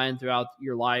decline throughout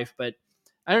your life. But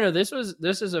I don't know. This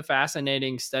is a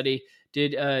fascinating study.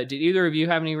 Did either of you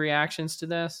have any reactions to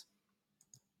this?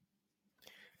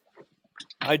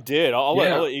 I did. I'll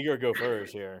Yeah. let Igor go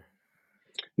first here.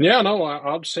 Yeah, no,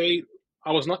 I would say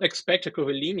I was not expecting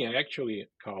curvilinear actually,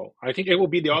 Carl. I think it will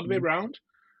be the other way around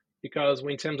because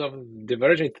in terms of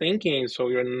divergent thinking, so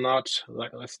you're not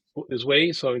like, let's put this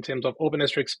way. So in terms of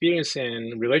openness to experience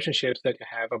and relationships that you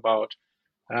have about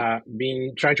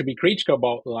being trying to be critical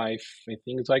about life and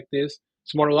things like this,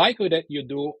 it's more likely that you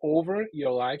do over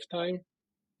your lifetime,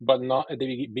 but not at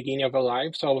the beginning of your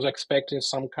life. So I was expecting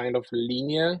some kind of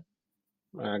linear,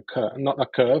 not a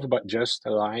curve, but just a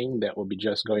line that will be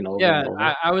just going over Yeah, and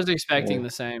over. I was expecting Yeah.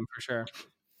 the same for sure.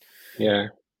 Yeah.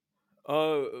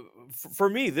 For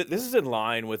me, this is in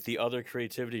line with the other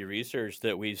creativity research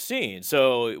that we've seen.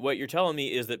 So what you're telling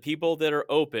me is that people that are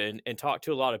open and talk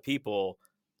to a lot of people,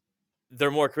 they're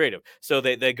more creative. So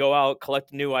they go out,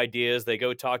 collect new ideas. They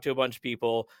go talk to a bunch of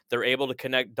people. They're able to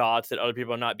connect dots that other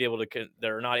people are not be able to.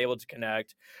 They're not able to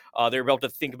connect. They're able to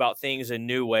think about things in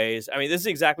new ways. I mean, this is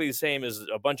exactly the same as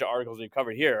a bunch of articles we've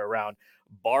covered here around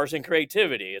bars and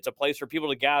creativity. It's a place for people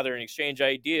to gather and exchange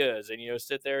ideas, and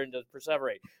sit there and just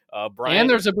perseverate. And Brian,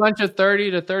 there's a bunch of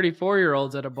 30 to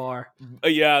 34-year-olds at a bar.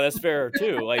 yeah, that's fair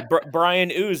too. Like Brian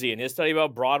Uzi and his study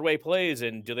about Broadway plays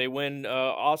and do they win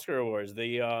Oscar awards?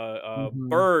 The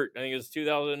Burt, I think it's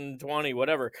 2020,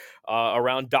 whatever,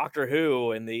 around Doctor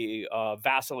Who and the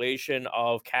vacillation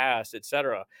of cast,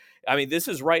 etc. I mean, this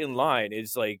is right in line.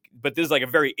 It's like, but this is like a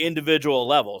very individual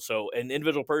level. So an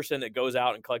individual person that goes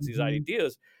out and collects these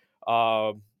ideas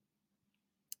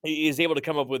is able to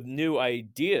come up with new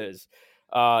ideas.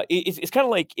 It's kind of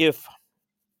like if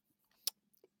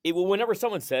whenever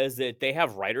someone says that they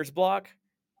have writer's block,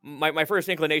 my first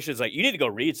inclination is like, you need to go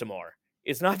read some more.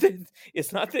 It's not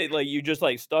that like you just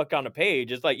like stuck on a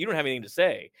page. It's like you don't have anything to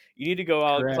say. You need to go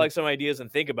out, Correct. collect some ideas,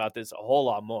 and think about this a whole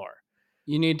lot more.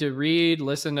 You need to read,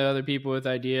 listen to other people with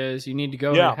ideas. You need to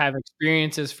go Yeah. and have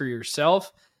experiences for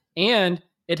yourself. And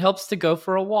it helps to go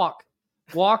for a walk.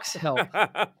 Walks help.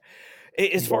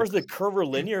 As far as the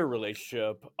curvilinear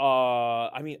relationship,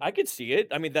 I mean, I could see it.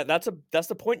 I mean, that's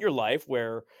the point in your life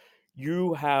where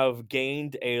you have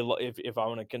gained if I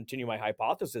want to continue my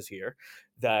hypothesis here,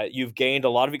 that you've gained a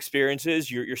lot of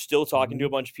experiences. You're still talking to a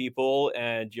bunch of people,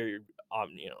 and you're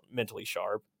mentally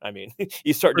sharp. I mean,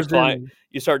 you start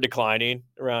declining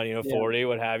around 40,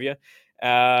 what have you,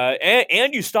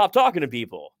 and you stop talking to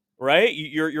people. Right,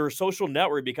 your social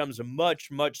network becomes much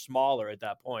smaller at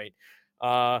that point.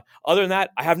 Other than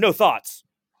that, I have no thoughts.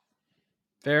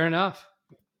 Fair enough.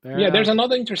 Fair Yeah, there's enough.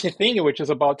 another interesting thing which is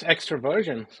about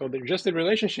extroversion. So just the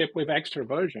relationship with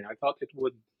extroversion. I thought it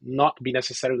would not be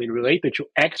necessarily related to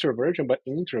extroversion, but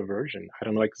introversion. I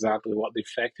don't know exactly what the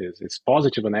effect is. It's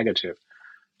positive or negative.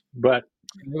 But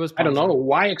It was I don't know positive.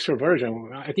 why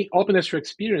extroversion. I think openness to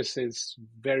experience is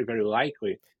very, very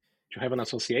likely to have an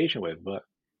association with, but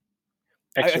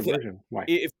I think extroversion, why?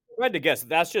 if I had to guess,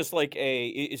 that's just like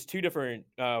it's two different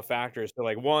factors. So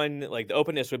like one, like the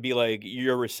openness would be like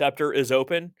your receptor is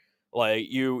open, like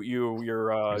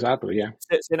your Exactly, yeah.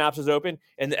 synapse is open,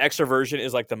 and the extroversion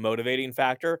is like the motivating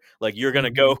factor. Like you're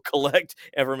gonna Mhm. go collect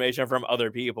information from other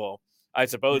people. I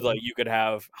suppose like Mhm. you could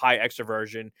have high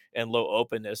extroversion and low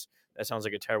openness. That sounds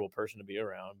like a terrible person to be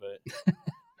around,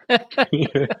 but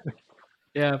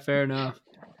Yeah, fair enough.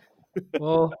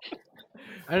 Well,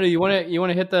 I don't know. You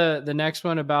want to hit the next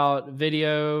one about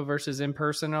video versus in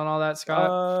person and all that,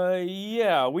 Scott?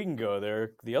 yeah, we can go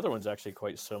there. The other one's actually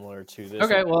quite similar to this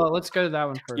Okay, one. well, let's go to that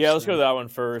one Yeah, first let's go to then. that one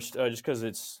first, just because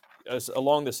it's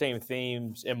along the same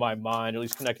themes in my mind, at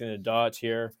least connecting the dots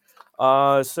here.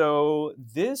 So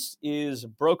this is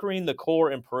brokering the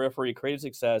core and periphery creative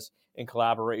success and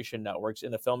collaboration networks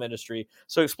in the film industry.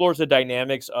 So it explores the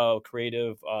dynamics of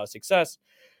creative success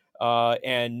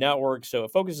and networks. So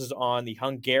it focuses on the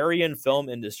Hungarian film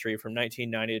industry from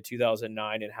 1990 to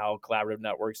 2009 and how collaborative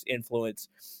networks influence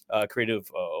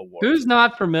creative awards. Who's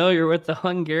not familiar with the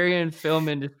Hungarian film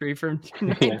industry from Yeah,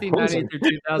 who's 1990 on? through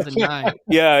 2009?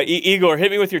 Yeah, Igor,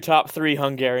 hit me with your top three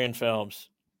Hungarian films.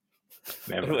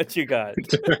 Never. What you got?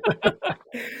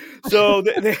 So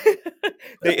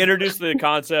they introduced the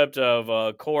concept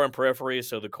of core and periphery.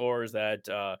 So the core is that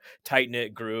tight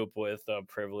knit group with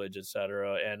privilege,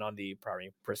 etc., and on the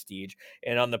probably prestige,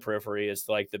 and on the periphery is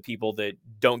like the people that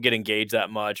don't get engaged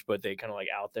that much, but they kind of like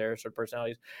out there sort of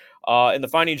personalities. And the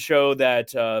findings show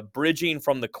that bridging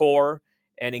from the core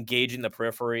and engaging the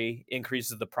periphery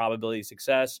increases the probability of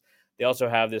success. They also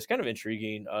have this kind of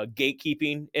intriguing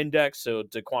gatekeeping index, so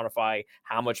to quantify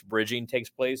how much bridging takes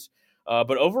place.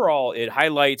 But overall, it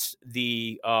highlights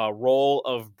the role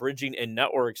of bridging and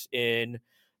networks in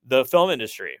the film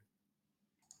industry.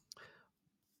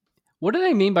 What do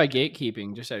they mean by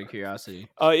gatekeeping? Just out of curiosity.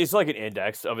 It's like an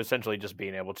index of essentially just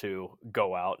being able to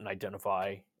go out and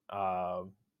identify.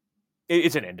 Um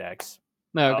it's an index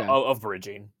Okay. of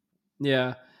bridging.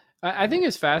 Yeah. I think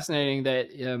it's fascinating that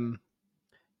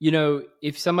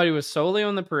if somebody was solely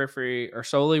on the periphery or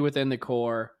solely within the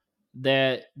core,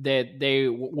 that they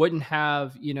wouldn't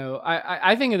have,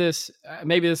 I think of this,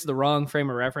 maybe this is the wrong frame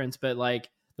of reference, but like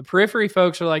the periphery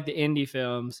folks are like the indie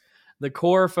films, the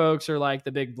core folks are like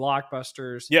the big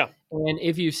blockbusters. Yeah. And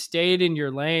if you stayed in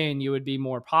your lane, you would be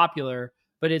more popular.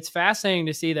 But it's fascinating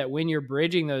to see that when you're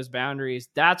bridging those boundaries,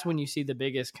 that's when you see the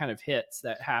biggest kind of hits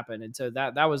that happen. And so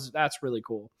that's really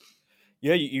cool.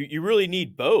 Yeah, you really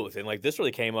need both, and like this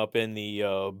really came up in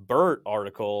the Burt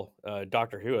article,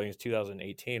 Doctor Who. I think it's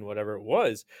 2018, whatever it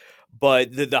was.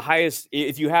 But the highest,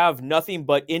 if you have nothing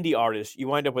but indie artists, you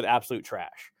wind up with absolute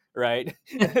trash, right?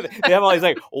 They have all these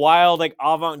like wild, like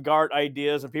avant-garde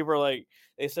ideas, and people are like,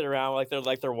 they sit around like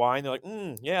they're wine. They're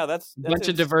like, yeah, that's Bunch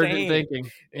of divergent insane,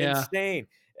 thinking. Yeah. insane.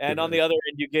 And on the other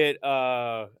end, you get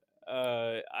I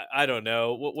don't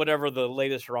know whatever the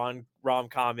latest rom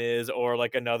com is, or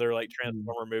like another like Mhm.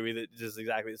 Transformer movie that is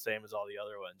exactly the same as all the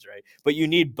other ones, right? But you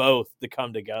need both to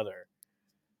come together.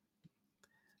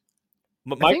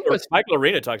 I think what's Michael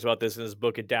Arena talks about this in his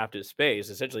book Adaptive Space,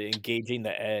 essentially engaging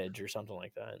the edge or something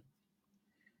like that.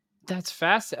 that's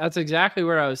fast. That's exactly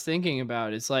what I was thinking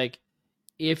about. It's like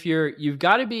if you've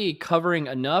got to be covering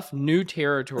enough new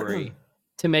territory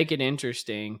to make it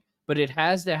interesting, but it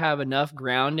has to have enough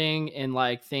grounding in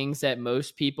like things that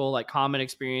most people like common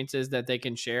experiences that they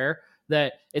can share,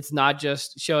 that it's not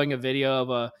just showing a video of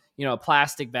a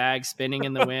plastic bag spinning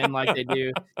in the wind like they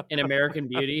do in American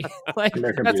Beauty. Like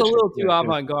American that's a Beauty. little too Yeah, yeah.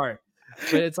 avant-garde.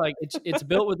 But it's like it's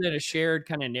built within a shared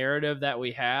kind of narrative that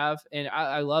we have, and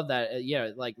I love that.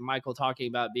 Yeah, like Michael talking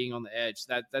about being on the edge.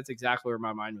 That's exactly where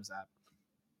my mind was at.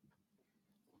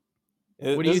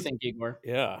 What do you This, think, Igor?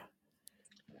 yeah.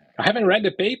 I haven't read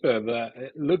the paper, but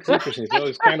it looks interesting. So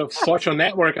it's kind of social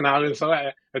network analysis. So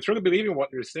I truly believe in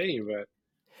what you're saying, but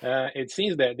it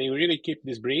seems that they really keep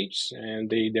this breach and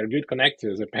they're good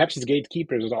connectors. And perhaps these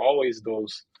gatekeepers are always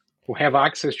those who have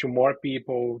access to more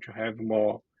people, to have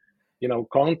more,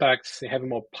 contacts, they have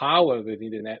more power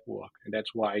within the network. And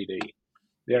that's why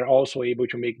they're also able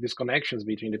to make these connections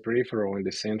between the peripheral and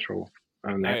the central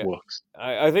I networks.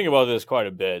 I think about this quite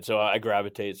a bit, so I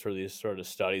gravitate through these sort of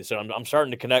studies. So I'm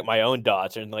starting to connect my own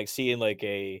dots and like seeing like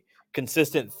a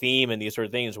consistent theme in these sort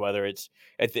of things, whether it's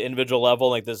at the individual level,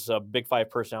 like this Big Five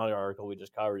personality article we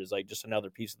just covered is like just another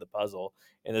piece of the puzzle,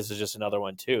 and this is just another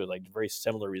one too. Like very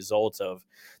similar results of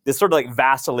this sort of like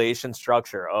vacillation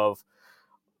structure of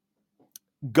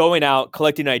going out,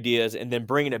 collecting ideas, and then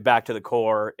bringing it back to the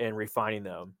core and refining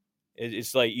them.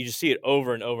 It's like you just see it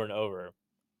over and over and over.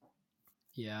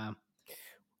 Yeah.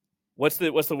 What's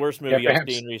the worst movie y'all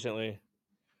seen recently?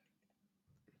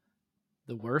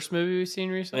 The worst movie we've seen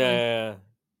recently? Yeah.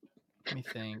 Let me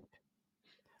think.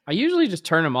 I usually just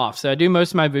turn them off. So I do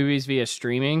most of my movies via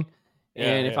streaming.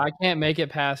 And if I can't make it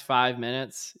past 5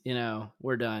 minutes,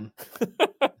 we're done.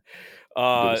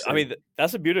 I mean,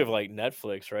 that's the beauty of like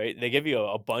Netflix, right? They give you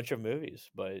a bunch of movies,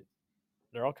 but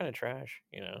they're all kind of trash,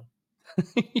 Yeah.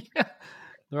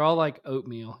 They're all like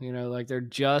oatmeal, like they're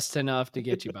just enough to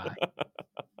get you by.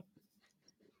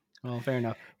 Well, fair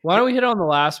enough. Why don't we hit on the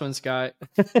last one, Scott?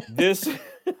 This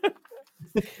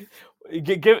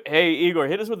hey Igor,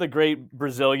 hit us with a great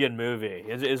Brazilian movie.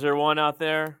 Is there one out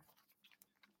there?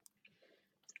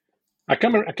 I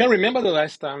can't remember the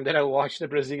last time that I watched a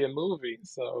Brazilian movie.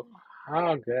 So,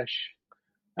 oh gosh,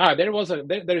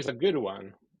 there is a good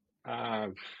one. I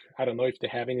don't know if they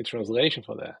have any translation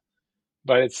for that,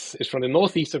 but it's from the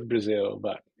northeast of Brazil.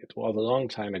 But it was a long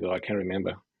time ago. I can't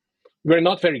remember. We're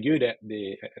not very good at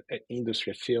the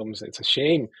industry of films. It's a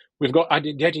shame. We've got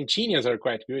the Argentinians are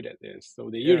quite good at this,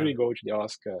 so they usually go to the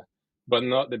Oscar, but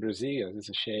not the Brazilians. It's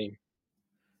a shame.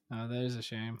 Oh, that is a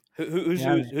shame.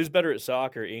 Who's better at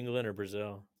soccer, England or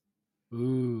Brazil?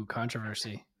 Ooh,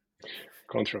 controversy.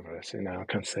 Controversy. Now I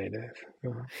can't say that.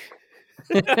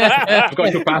 I've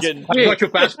got your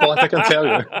passport. I can tell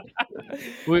you.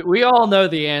 We all know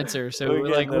the answer, so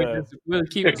we'll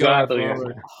keep going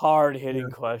forward. Hard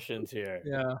hitting questions here.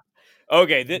 Yeah.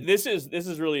 Okay, this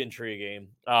is really intriguing.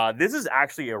 This is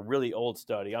actually a really old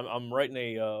study. I'm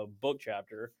writing a book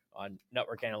chapter on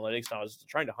network analytics, and I was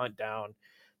trying to hunt down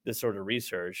this sort of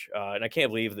research, and I can't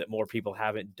believe that more people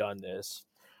haven't done this.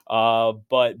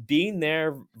 But being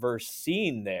there versus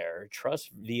seeing there, trust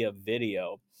via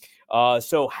video.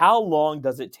 So how long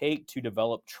does it take to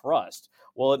develop trust?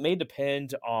 Well, it may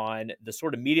depend on the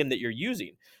sort of medium that you're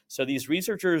using. So these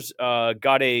researchers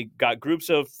got groups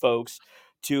of folks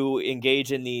to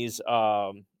engage in these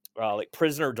like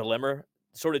prisoner dilemma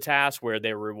sort of tasks where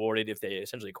they were rewarded if they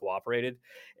essentially cooperated,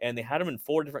 and they had them in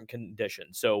 4 different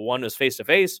conditions. So one was face to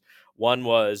face, one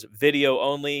was video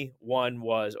only, one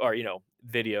was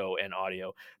video and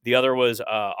audio. The other was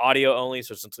audio only,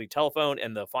 so essentially telephone,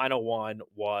 and the final one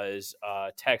was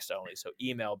text only, so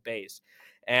email based.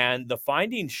 And the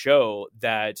findings show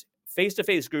that face to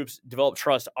face groups develop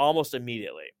trust almost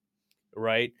immediately,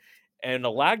 right? And the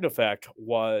lagged effect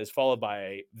was followed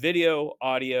by video,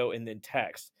 audio, and then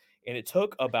text. And it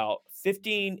took about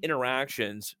 15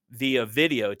 interactions via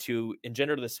video to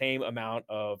engender the same amount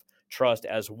of trust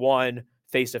as one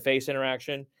face-to-face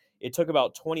interaction. It took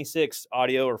about 26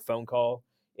 audio or phone call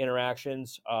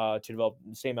interactions to develop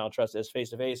the same amount of trust as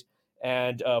face-to-face.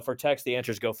 And for text, the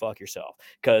answer is go fuck yourself,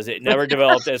 because it never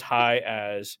developed as high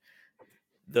as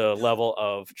the level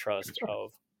of trust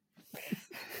of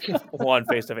one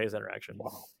face-to-face interaction.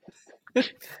 Wow.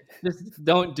 Just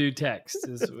don't do text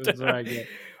is what I get.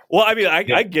 Well, I mean,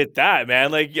 I get that,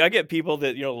 man. Like, I get people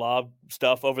that lob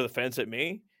stuff over the fence at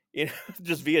me,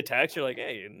 just via text. You're like,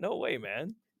 hey, no way,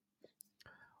 man.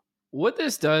 What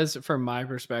this does, from my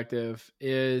perspective,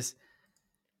 is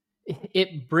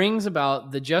it brings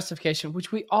about the justification,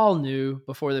 which we all knew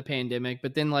before the pandemic,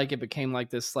 but then like it became like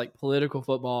this like political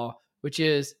football, which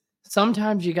is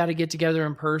sometimes you got to get together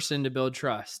in person to build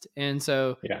trust. And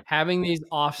so having these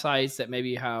offsites that maybe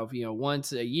you have,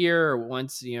 once a year or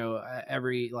once,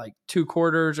 every like 2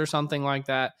 quarters or something like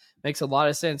that makes a lot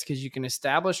of sense, because you can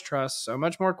establish trust so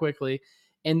much more quickly.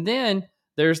 And then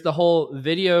there's the whole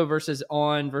video versus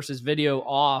on versus video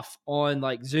off on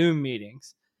like Zoom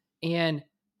meetings. And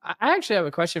I actually have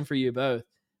a question for you both.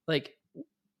 Like,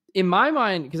 in my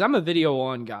mind, because I'm a video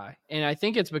on guy, and I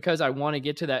think it's because I want to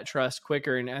get to that trust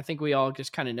quicker. And I think we all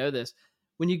just kind of know this.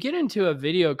 When you get into a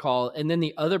video call and then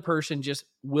the other person just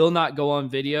will not go on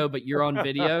video, but you're on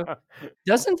video,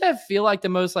 doesn't that feel like the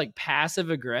most like passive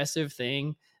aggressive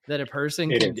thing that a person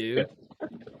can do?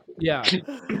 Yeah.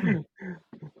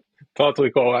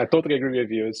 Totally cool. I totally agree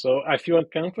with you. So I feel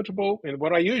uncomfortable, and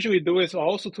what I usually do is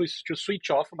also to switch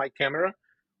off my camera.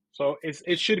 So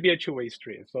it should be a two-way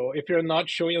street. So if you're not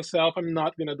showing yourself, I'm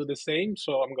not gonna do the same.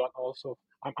 So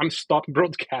I'm stop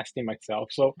broadcasting myself.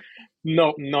 So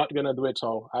no, not gonna do it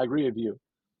all. I agree with you.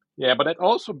 Yeah, but that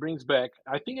also brings back,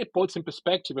 I think it puts in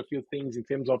perspective a few things in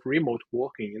terms of remote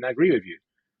working, and I agree with you.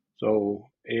 So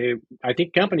I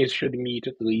think companies should meet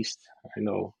at least,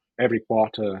 every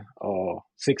quarter or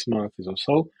 6 months or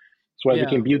so that we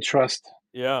can Yeah. build trust.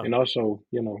 Yeah. And also,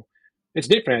 it's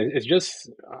different. It's just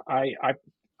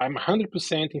I'm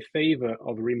 100% in favor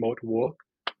of remote work,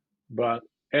 but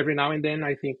every now and then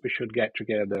I think we should get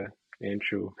together and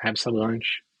to have some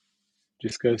lunch,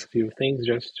 discuss a few things.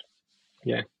 Just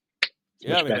yeah, it's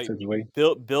Yeah, I much mean, like better this way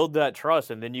build that trust,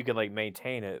 and then you can like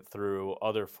maintain it through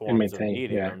other and forms of maintain.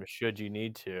 meeting Yeah, them should you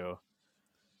need to.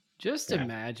 Just yeah.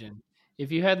 imagine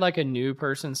if you had like a new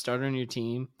person start on your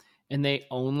team and they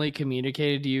only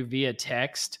communicated to you via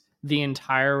text the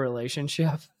entire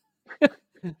relationship.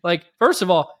 Like, first of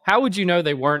all, how would you know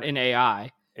they weren't in AI?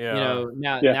 Yeah.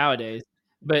 Yeah. Nowadays.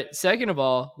 But second of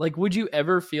all, like, would you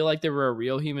ever feel like they were a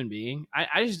real human being?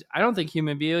 I don't think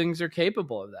human beings are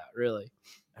capable of that, really.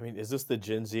 I mean, is this the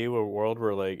Gen Z world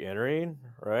we're like entering?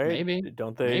 Right? Maybe,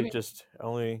 Don't they maybe. just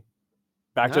only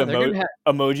back to No, they're gonna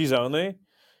have emojis only?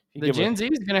 You the give a Gen Z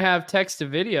is gonna have text to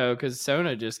video because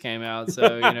Sona just came out, so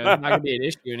it's not gonna be an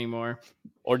issue anymore.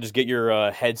 or just get your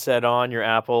headset on, your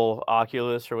Apple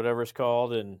Oculus or whatever it's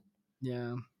called, and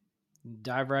Yeah,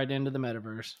 dive right into the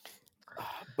metaverse.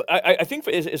 but I think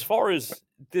as far as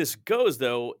this goes,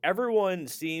 though, everyone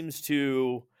seems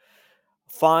to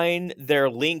find their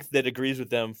link that agrees with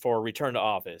them for return to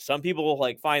office. Some people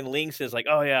like find links as like,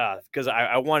 oh yeah, because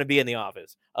I want to be in the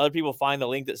office. Other people find the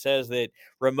link that says that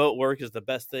remote work is the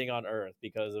best thing on earth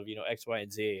because of X, Y,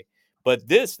 and Z. But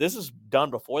this is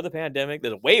done before the pandemic.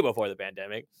 This is way before the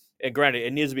pandemic. And granted,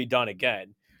 it needs to be done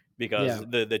again because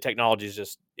Yeah. the technology is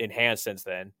just enhanced since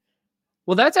then.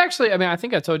 Well, that's actually, I mean, I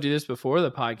think I told you this before the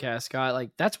podcast, Scott.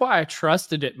 Like, that's why I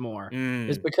trusted it more,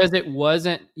 is because it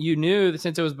wasn't, you knew that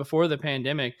since it was before the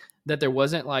pandemic, that there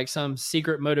wasn't like some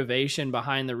secret motivation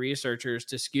behind the researchers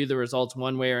to skew the results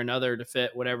one way or another to fit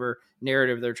whatever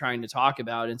narrative they're trying to talk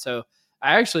about. And so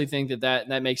I actually think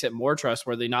that makes it more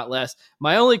trustworthy, not less.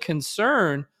 My only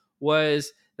concern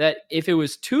was that if it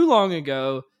was too long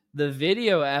ago, the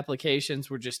video applications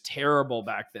were just terrible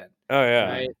back then. Oh yeah.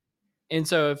 Right. And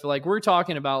so if like we're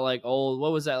talking about like old,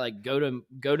 what was that, like go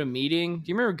to meeting? Do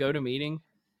you remember go to meeting?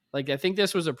 Like I think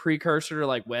this was a precursor to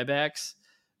like WebEx.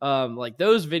 Like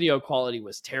those video quality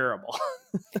was terrible.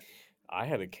 I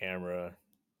had a camera.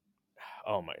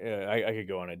 Oh my! I could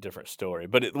go on a different story,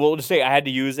 but we'll just say I had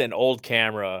to use an old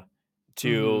camera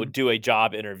to do a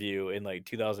job interview in like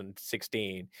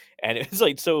 2016, and it was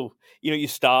like so you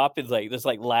stop, it's like there's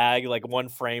like lag, like 1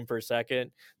 frame per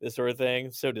second, this sort of thing,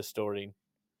 so distorting.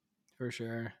 For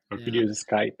sure. Or Yeah. could use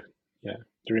Skype. Yeah. Do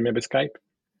you remember Skype?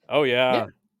 Oh yeah.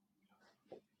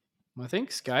 Yeah. I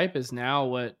think Skype is now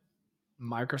what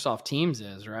Microsoft Teams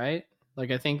is, right?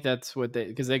 Like I think that's what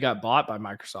because they got bought by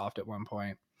Microsoft at one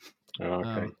point. Oh,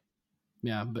 okay.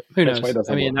 Yeah, but who That's why it knows?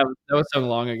 I doesn't mean, work. that was so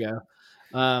long ago.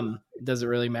 Doesn't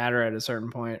really matter at a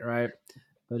certain point, right?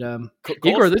 But Cole,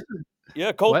 Igor, this is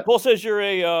yeah, Cole, what? Cole says you're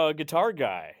a guitar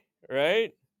guy,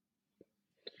 right?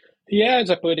 Yeah,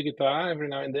 I play the guitar every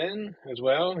now and then as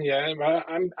well. Yeah, but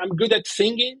I'm good at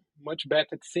singing, much better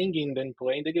at singing than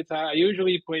playing the guitar. I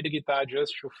usually play the guitar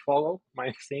just to follow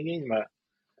my singing, but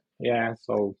yeah,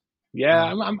 so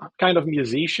yeah, Yeah. I'm kind of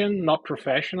musician, not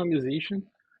professional musician,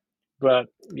 but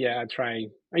yeah, I try.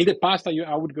 In the past,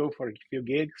 I would go for a few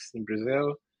gigs in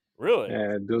Brazil, Really?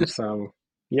 do some,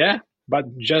 yeah, but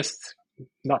just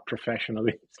not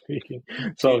professionally speaking.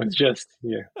 Do So you, it's just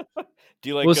yeah. do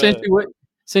you like Well,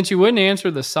 since you wouldn't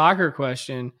answer the soccer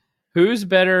question, who's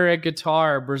better at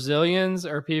guitar, Brazilians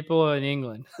or people in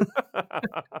England?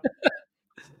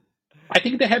 I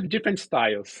think they have different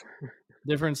styles.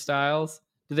 Different styles.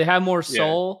 Do they have more Yeah.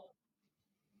 soul?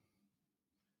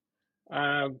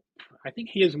 I think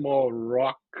he is more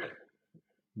rock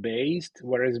based,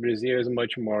 whereas Brazil is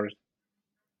much more,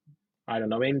 I don't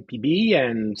know, MPB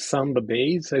and samba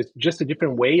based. So it's just a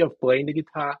different way of playing the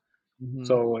guitar. Mm-hmm.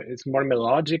 So it's more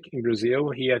melodic in Brazil.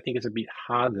 Here, I think it's a bit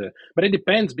harder. But it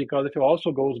depends because if it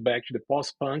also goes back to the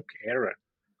post punk era,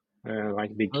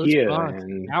 like The Cure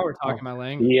and Now we're talking my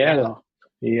language.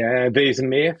 yeah, The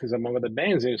Smith is among the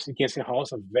bands. You can see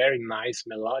also very nice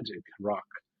melodic rock.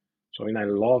 So, and I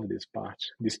love this part,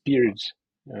 the spirit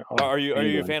of are you a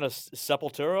England. fan of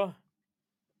Sepultura?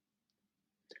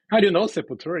 How do you know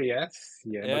Sepultura? Yes,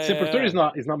 yeah, but Sepultura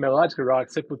Yeah. is not melodic rock.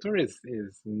 Sepultura is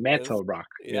metal It's- rock.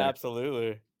 yeah,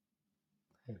 absolutely.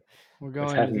 We're It's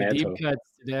going heavy to the deep metal.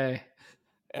 cuts today.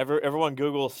 Everyone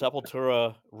Google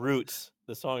Sepultura Roots.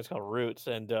 The song is called Roots,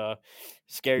 and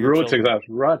scare your Roots, children.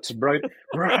 exactly.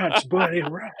 Roots, bloody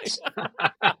roots.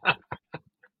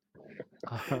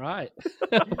 All right.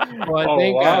 Well,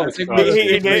 Oh wow, I think Scott,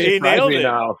 he you nailed surprised me it.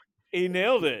 now. He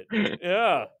nailed it.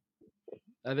 Yeah.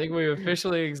 I think we've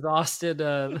officially exhausted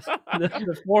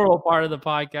the formal part of the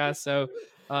podcast. So,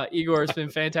 Igor, it's been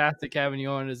fantastic having you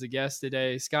on as a guest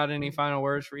today. Scott, any final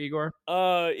words for Igor?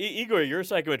 Igor, you're a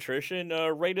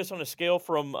psychometrician. Rate us on a scale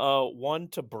from 1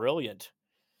 to brilliant.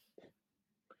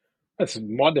 That's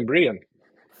more than brilliant.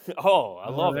 Oh, I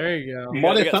love there it. you go.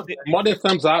 More than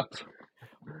thumbs up.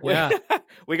 Yeah.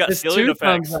 We got It's ceiling 2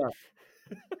 effects. thumbs up.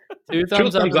 2 Two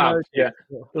thumbs up. thumbs up. emoji. Yeah.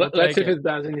 We'll Let's see take if it. it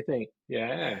does anything.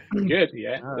 Yeah. Good.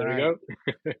 Yeah. All There right. you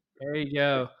go. There you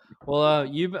go. Well,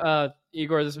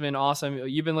 Igor, this has been awesome.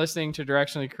 You've been listening to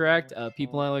Directionally Correct,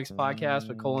 People Analytics Podcast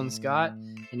with Colin Scott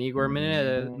and Igor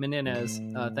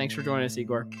Menezes. Thanks for joining us,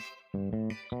 Igor.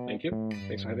 Thank you.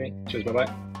 Thanks for having me. Cheers.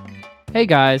 Bye-bye. Hey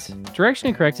guys,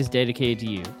 Directionally Correct is dedicated to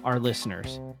you, our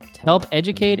listeners, to help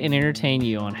educate and entertain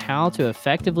you on how to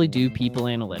effectively do people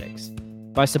analytics.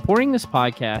 By supporting this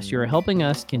podcast, you are helping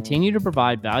us continue to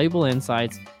provide valuable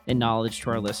insights and knowledge to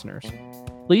our listeners.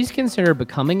 Please consider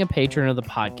becoming a patron of the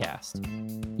podcast.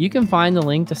 You can find the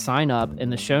link to sign up in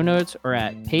the show notes or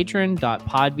at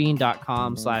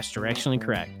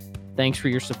patron.podbean.com/directionallycorrect. Thanks for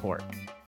your support.